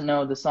someone doesn't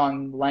know the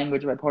song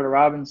Language by Porter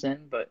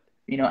Robinson, but,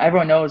 you know,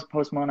 everyone knows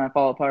Post Malone, I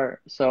Fall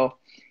Apart. So,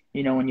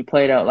 you know, when you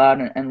play it out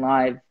loud and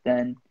live,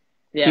 then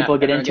people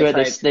get into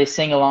it. They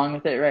sing along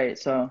with it, right?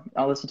 So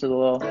I'll listen to the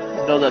little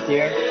build up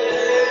here.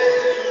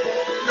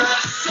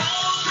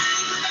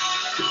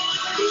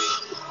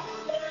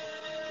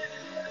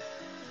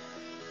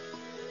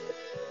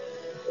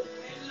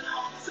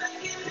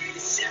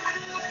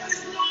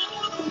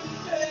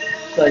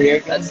 So here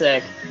it That's goes.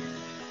 sick.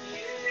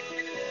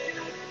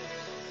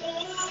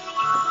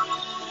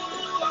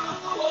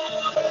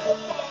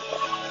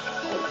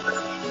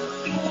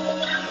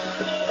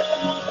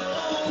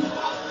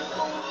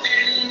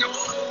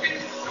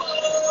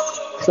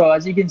 So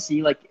as you can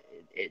see, like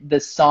the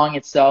song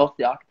itself,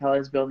 the acapella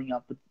is building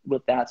up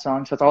with that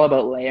song. So it's all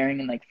about layering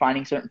and like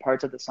finding certain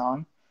parts of the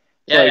song.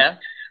 So, Yeah, like, yeah.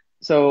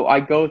 So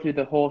I go through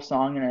the whole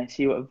song and I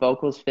see what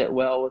vocals fit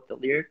well with the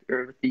lyric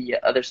or with the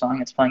other song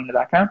that's playing in the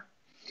background.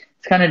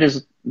 It's kind of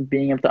just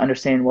being able to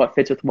understand what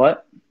fits with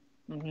what.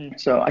 Mm-hmm.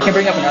 So I can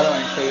bring up another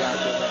one and show you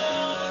after.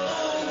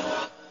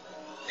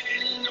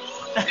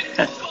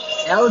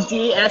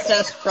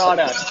 LDSS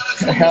product.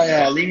 Hell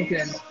yeah,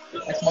 Leamington.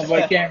 That's my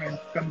boy Cameron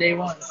from day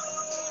one.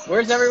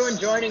 Where's everyone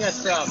joining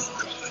us from?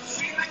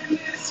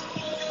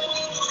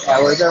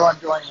 Yeah, where's everyone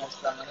joining us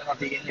from? I don't know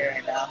if you can hear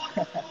right now.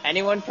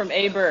 Anyone from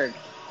Aberg?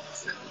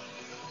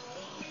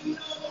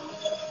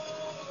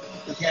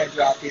 Just gonna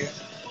drop here.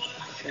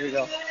 There we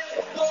go.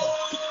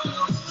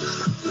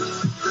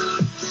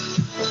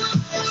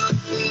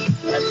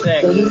 That's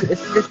sick. So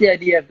it's just the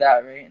idea of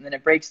that, right? And then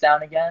it breaks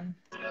down again.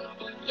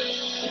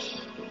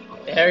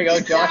 There we go.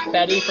 Josh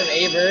Petty from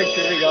Aberg.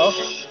 Here we go.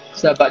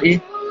 What's up,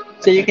 buddy?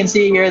 So you can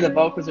see here the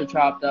vocals are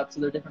chopped up, so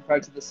they're different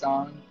parts of the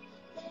song.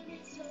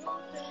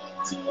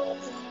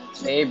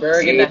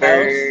 Aberg in the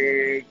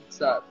Aberg.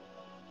 What's up?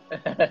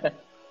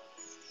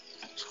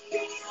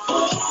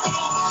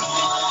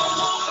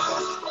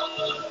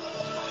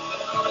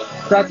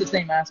 house. So that's the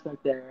same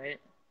aspect there, right?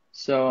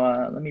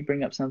 So let me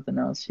bring up something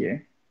else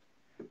here.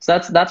 So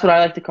that's what I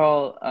like to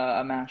call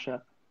a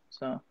mashup.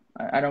 So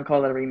I don't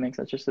call that a remix.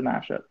 That's just a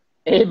mashup.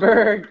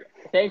 Aberg,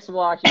 thanks for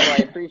watching, boy.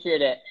 I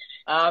appreciate it.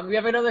 We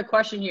have another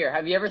question here.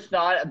 Have you ever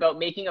thought about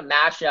making a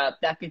mashup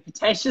that could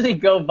potentially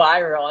go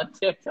viral on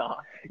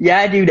TikTok?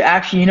 Yeah, dude.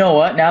 Actually, you know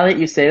what? Now that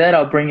you say that,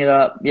 I'll bring it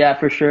up. Yeah,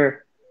 for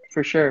sure.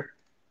 For sure.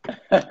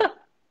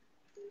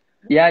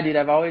 Yeah, dude.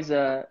 I've always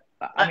I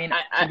mean,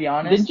 to be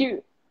honest. Did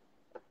you?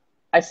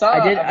 I saw.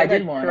 I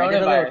did one. I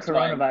did a little Coronavirus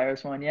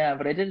coronavirus one. Yeah,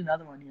 but I did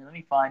another one here. Let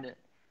me find it.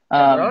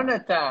 Corona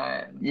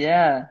time.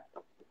 Yeah.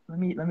 Let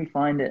me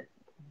find it.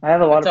 I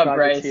have a lot What's of up,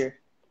 projects Bryce? here.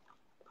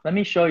 Let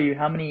me show you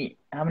how many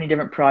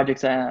different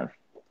projects I have.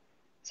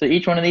 So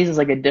each one of these is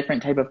like a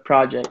different type of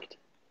project.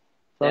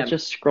 So Yeah. I'll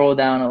just scroll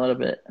down a little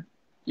bit.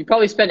 You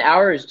probably spend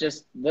hours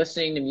just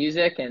listening to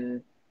music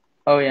and.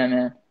 Oh yeah,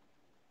 man.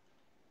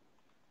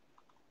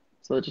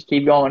 So just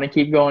keep going and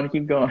keep going and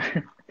keep going.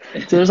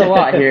 So there's a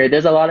lot here.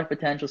 There's a lot of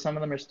potential. Some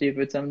of them are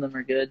stupid. Some of them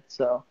are good.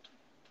 So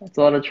it's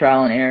a lot of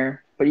trial and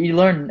error. But you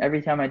learn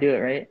every time I do it,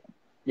 right?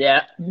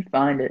 Yeah. You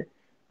find it.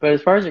 But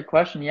as far as your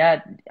question,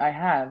 yeah, I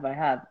have.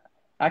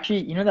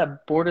 Actually, you know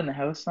that Bored in the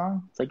House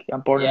song? It's like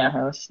I'm bored in the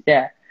house.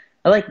 Yeah.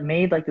 I like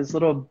made like this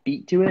little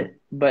beat to it,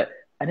 but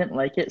I didn't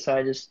like it, so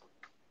I just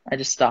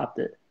stopped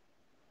it.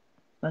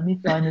 Let me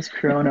find this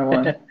Corona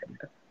one.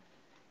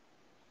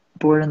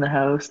 Bored in the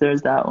House,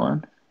 there's that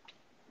one.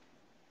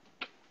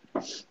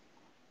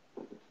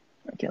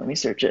 Okay, let me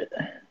search it.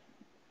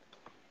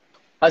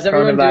 How's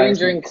everyone doing Coronavirus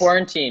during mix.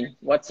 quarantine?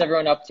 What's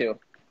everyone up to?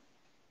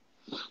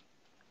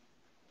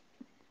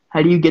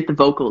 How do you get the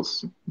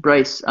vocals?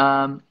 Bryce,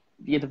 you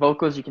get the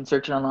vocals, you can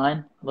search it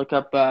online. Look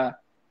up a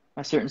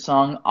certain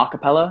song, a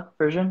cappella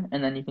version,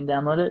 and then you can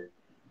download it.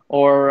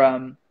 Or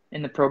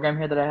in the program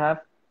here that I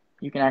have,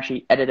 you can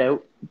actually edit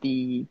out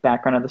the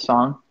background of the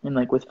song and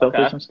like with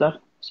filters Okay. and stuff.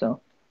 So,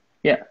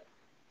 yeah.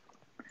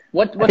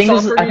 What I think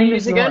software do you this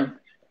use is the again? one.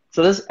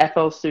 So this is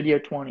FL Studio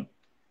 20.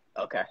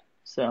 Okay.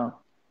 So,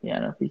 yeah, I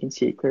don't know if you can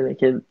see it clearly.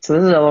 Okay, so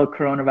this is a little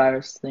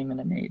coronavirus thing that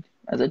I made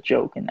as a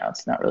joke, and now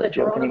it's not really a The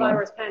joke anymore.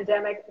 coronavirus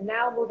pandemic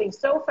now moving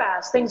so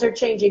fast, things are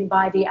changing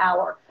by the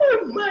hour.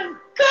 Oh my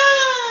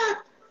God!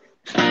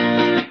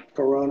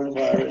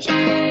 Coronavirus.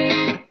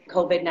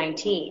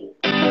 COVID-19.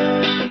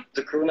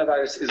 The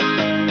coronavirus is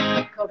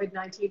a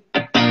COVID-19.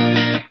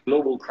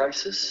 global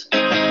crisis.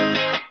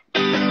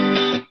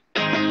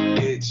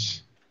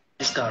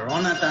 It's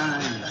Corona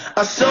time.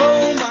 I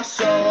sold my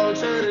soul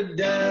to the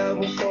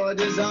devil for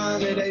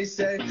designer. They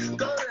say,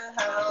 go to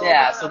hell.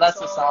 Yeah, so that's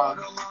the song.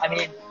 I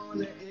mean,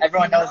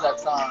 everyone knows that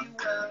song.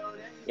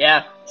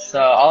 Yeah.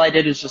 So all I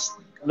did was just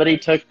literally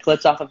took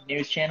clips off of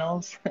news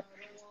channels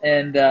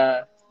and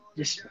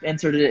just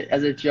inserted it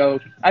as a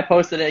joke. I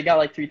posted it. It got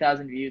like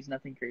 3,000 views,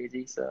 nothing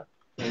crazy. So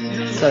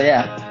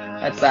yeah,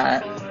 that's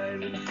that.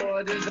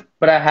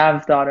 But I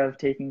have thought of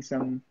taking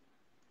some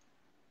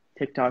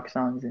TikTok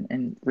songs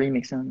and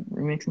remixing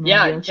them.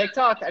 Yeah, I guess.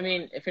 TikTok. I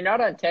mean, if you're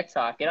not on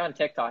TikTok, get on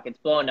TikTok. It's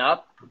blowing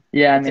up.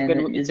 Yeah, It's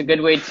man. it's a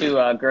good way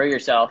to grow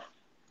yourself.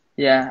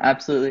 Yeah,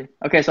 absolutely.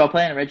 Okay, so I'll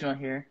play an original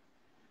here.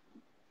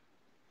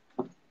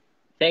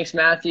 Thanks,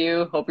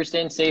 Matthew. Hope you're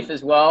staying safe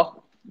as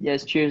well.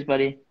 Yes, cheers,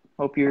 buddy.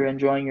 Hope you're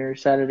enjoying your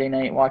Saturday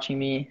night watching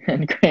me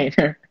and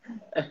Crater.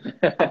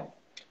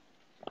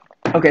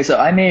 Okay, so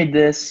I made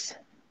this.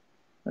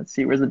 Let's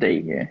see, where's the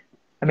date here?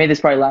 I made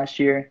this probably last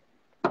year,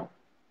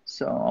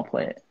 so I'll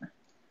play it.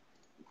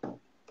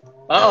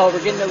 Uh-oh,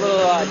 we're getting a little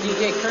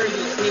DJ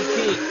Kirzy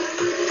sneak peek.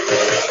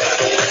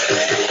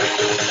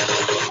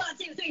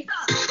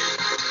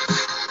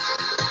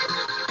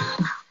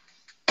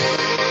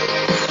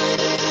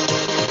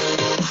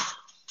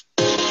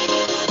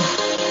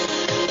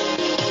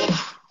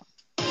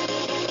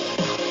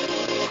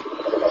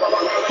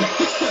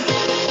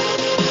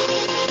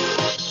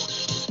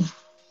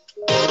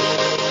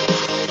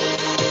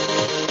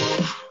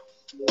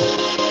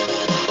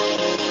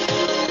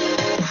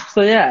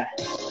 So yeah,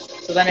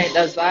 so then it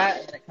does that,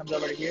 and then it comes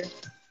over to here.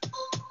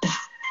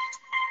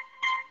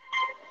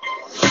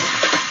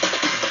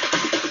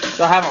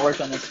 So I haven't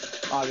worked on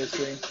this,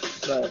 obviously,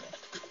 but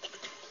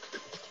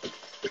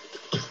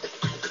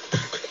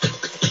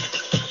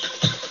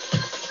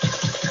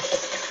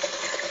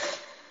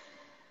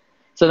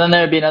so then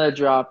there'd be another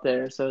drop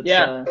there. So it's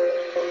Yeah.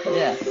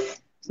 yeah.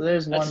 So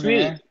there's That's one sweet.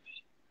 there.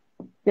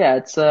 Yeah,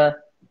 it's I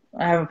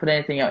haven't put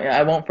anything out yet.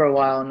 I won't for a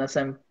while unless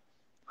I'm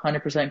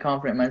 100%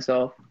 confident in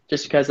myself.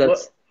 Just because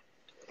that's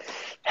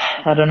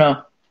I don't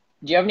know.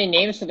 Do you have any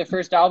names for the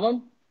first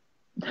album?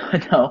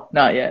 No,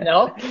 not yet.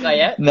 No, not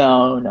yet.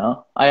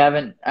 No. I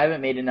haven't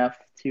made enough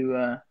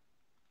to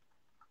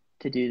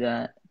do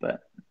that,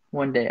 but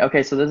one day.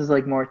 Okay, so this is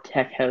like more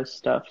tech house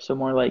stuff, so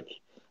more like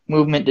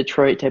movement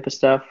Detroit type of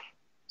stuff.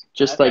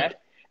 Just Okay. like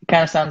it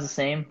kind of sounds the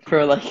same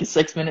for like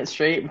 6 minutes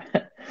straight,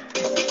 but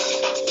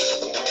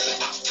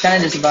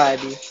kind of just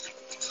vibey.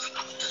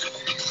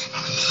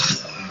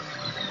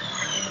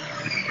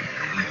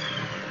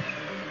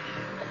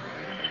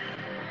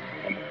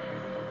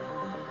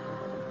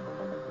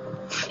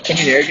 Can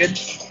you hear it good?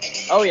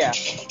 Oh, yeah.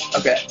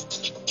 Okay.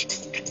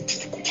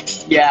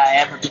 Yeah,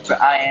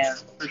 I am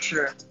for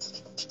sure.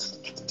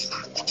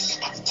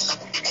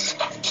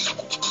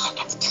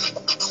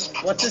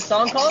 What's this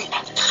song called?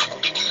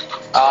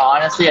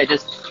 Honestly, I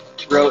just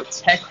wrote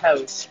Tech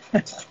House.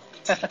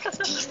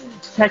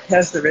 Tech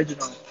House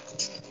original.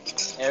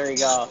 There we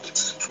go.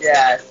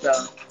 Yeah, so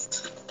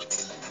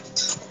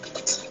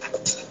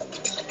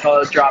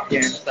I'll drop here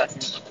in a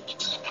second.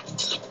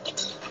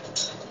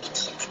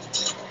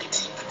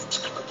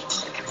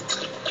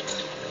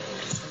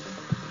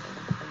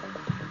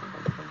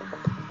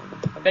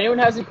 If anyone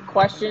has any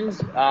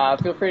questions,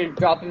 feel free to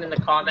drop them in the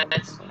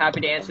comments.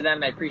 Happy to answer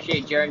them. I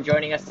appreciate Jeron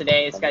joining us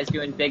today. This guy's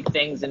doing big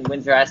things in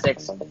Windsor,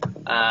 Essex.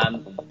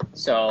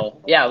 So,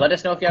 yeah, let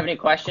us know if you have any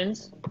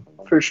questions.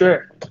 For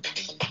sure.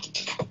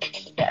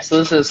 Yeah, so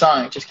this is a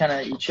song. Just kind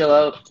of, you chill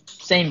out.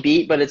 Same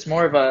beat, but it's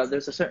more of a,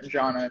 there's a certain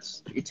genre.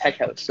 It's tech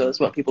house, so it's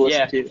what people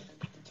listen to.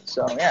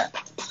 So, yeah.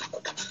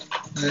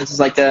 And this is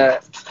like the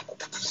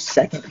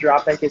second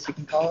drop, I guess you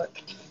can call it.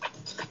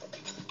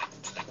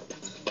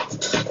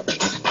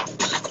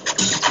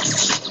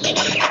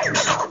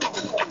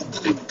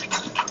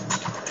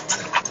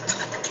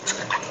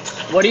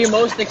 What are you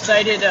most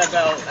excited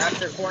about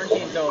after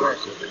quarantine's over?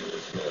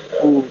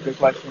 Ooh, good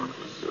question.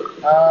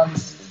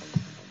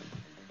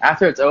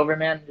 After it's over,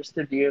 man, just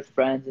to be with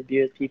friends and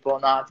be with people,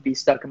 not have to be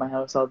stuck in my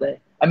house all day.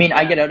 I mean,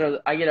 I get out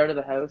of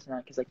the house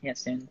because I can't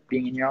stand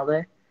being in here all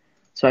day.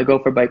 So I go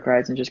for bike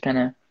rides and just kind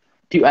of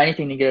do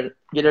anything to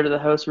get out of the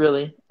house,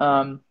 really.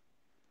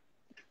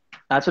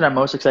 That's what I'm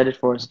most excited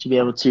for, is to be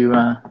able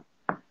to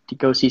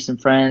go see some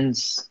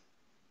friends,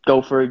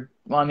 I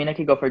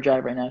could go for a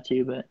drive right now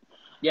too, but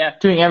Yeah.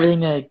 doing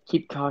everything to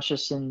keep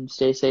cautious and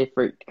stay safe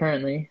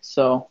currently.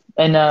 So,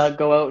 and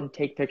go out and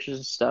take pictures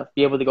and stuff,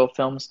 be able to go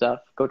film stuff,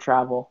 go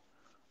travel.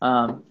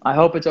 I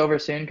hope it's over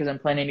soon because I'm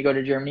planning to go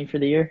to Germany for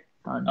the year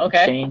on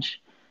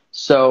exchange.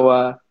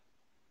 So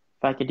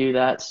if I could do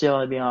that still,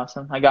 it'd be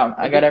awesome. I got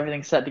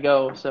everything set to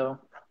go. So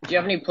Do you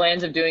have any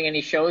plans of doing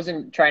any shows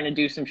and trying to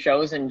do some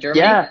shows in Germany?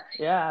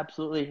 Yeah,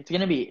 absolutely. It's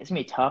gonna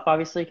be tough,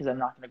 obviously, because I'm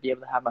not gonna be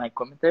able to have my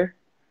equipment there.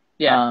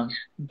 Yeah.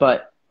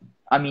 But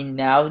I mean,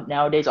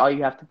 nowadays all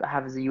you have to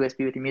have is a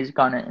USB with your music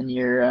on it, and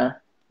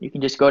you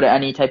can just go to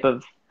any type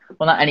of,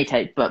 well, not any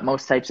type, but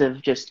most types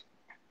of just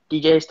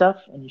DJ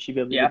stuff, and you should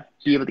be able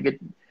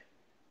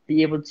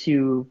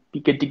to be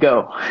good to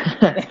go.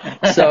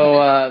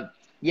 So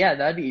yeah,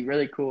 that'd be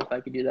really cool if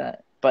I could do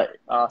that. But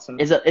awesome.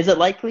 Is it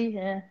likely?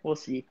 Yeah, we'll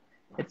see.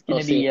 It's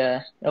gonna be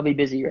it'll be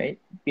busy, right?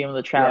 Being able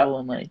to travel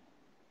and like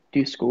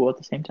do school at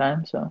the same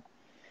time. So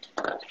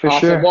for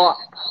sure. Well,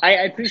 I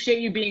appreciate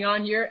you being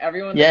on here.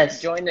 Everyone that's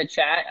joined the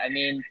chat. I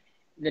mean,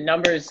 the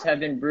numbers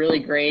have been really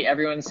great.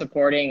 Everyone's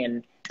supporting,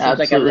 and it seems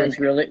like everyone's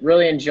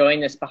really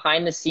enjoying this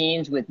behind the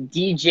scenes with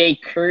DJ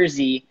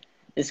Kirzy.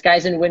 This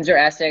guy's in Windsor,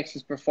 Essex.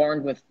 He's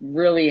performed with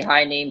really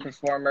high name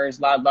performers: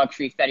 Loud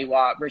Luxury, Fetty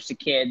Wap, Rich the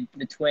Kid,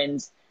 the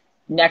Twins.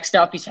 Next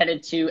up, he's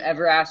headed to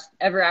Ever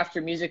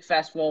After Music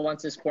Festival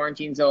once this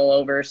quarantine's all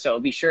over. So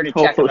be sure to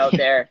check him out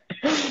there.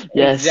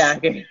 Yes.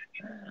 Exactly.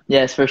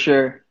 Yes, for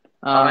sure.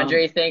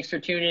 Andre, thanks for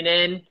tuning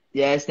in.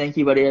 Yes, thank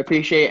you, buddy. I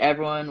appreciate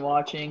everyone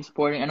watching,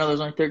 supporting. I know there's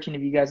only 13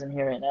 of you guys in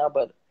here right now,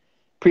 but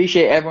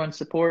appreciate everyone's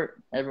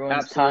support,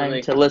 everyone's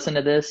time to listen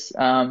to this.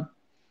 One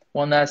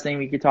last thing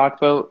we could talk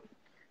about.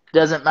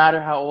 Doesn't matter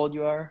how old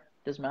you are.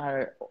 Doesn't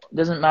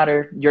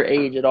matter your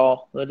age at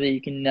all. Literally,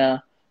 you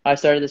can. I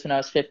started this when I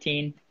was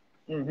 15.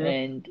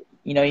 And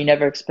you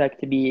never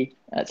expect to be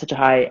at such a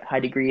high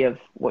degree of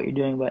what you're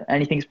doing, but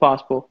anything's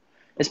possible,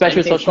 especially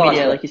with social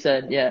media, like you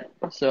said. Yeah.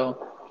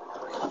 So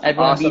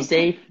everyone be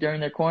safe during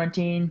their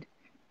quarantine.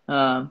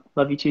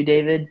 Love you too,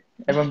 David.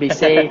 Everyone be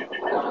safe.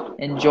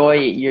 Enjoy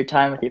your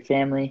time with your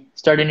family.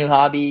 Start a new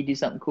hobby. Do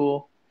something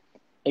cool.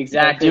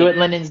 Exactly. Do what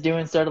Lyndon's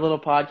doing. Start a little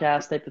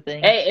podcast type of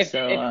thing. Hey,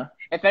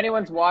 if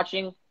anyone's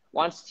watching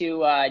wants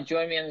to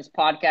join me on this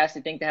podcast,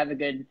 I think they have a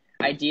good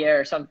idea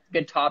or some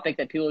good topic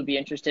that people would be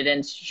interested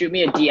in, shoot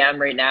me a DM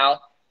right now,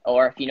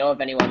 or if you know of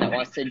anyone that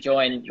wants to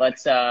join,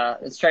 let's try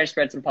to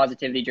spread some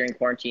positivity during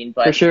quarantine.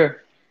 But for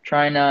sure,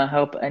 try and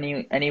help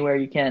anywhere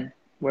you can,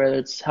 whether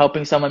it's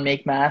helping someone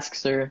make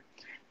masks or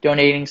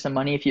donating some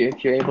money if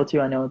you're able to.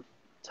 I know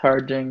it's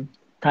hard during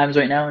times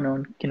right now, no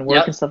one can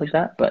work and stuff like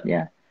that, but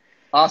yeah.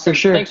 Awesome. For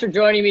sure. Thanks for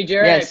joining me,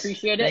 Jeron. Yes, I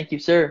appreciate it. Thank you,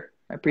 sir.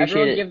 I appreciate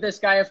Everyone it. Give this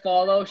guy a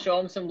follow, show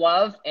him some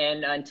love,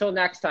 and until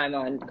next time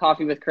on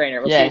Coffee with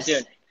Craner, we'll see you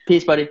soon.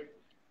 Peace, buddy.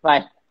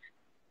 Bye.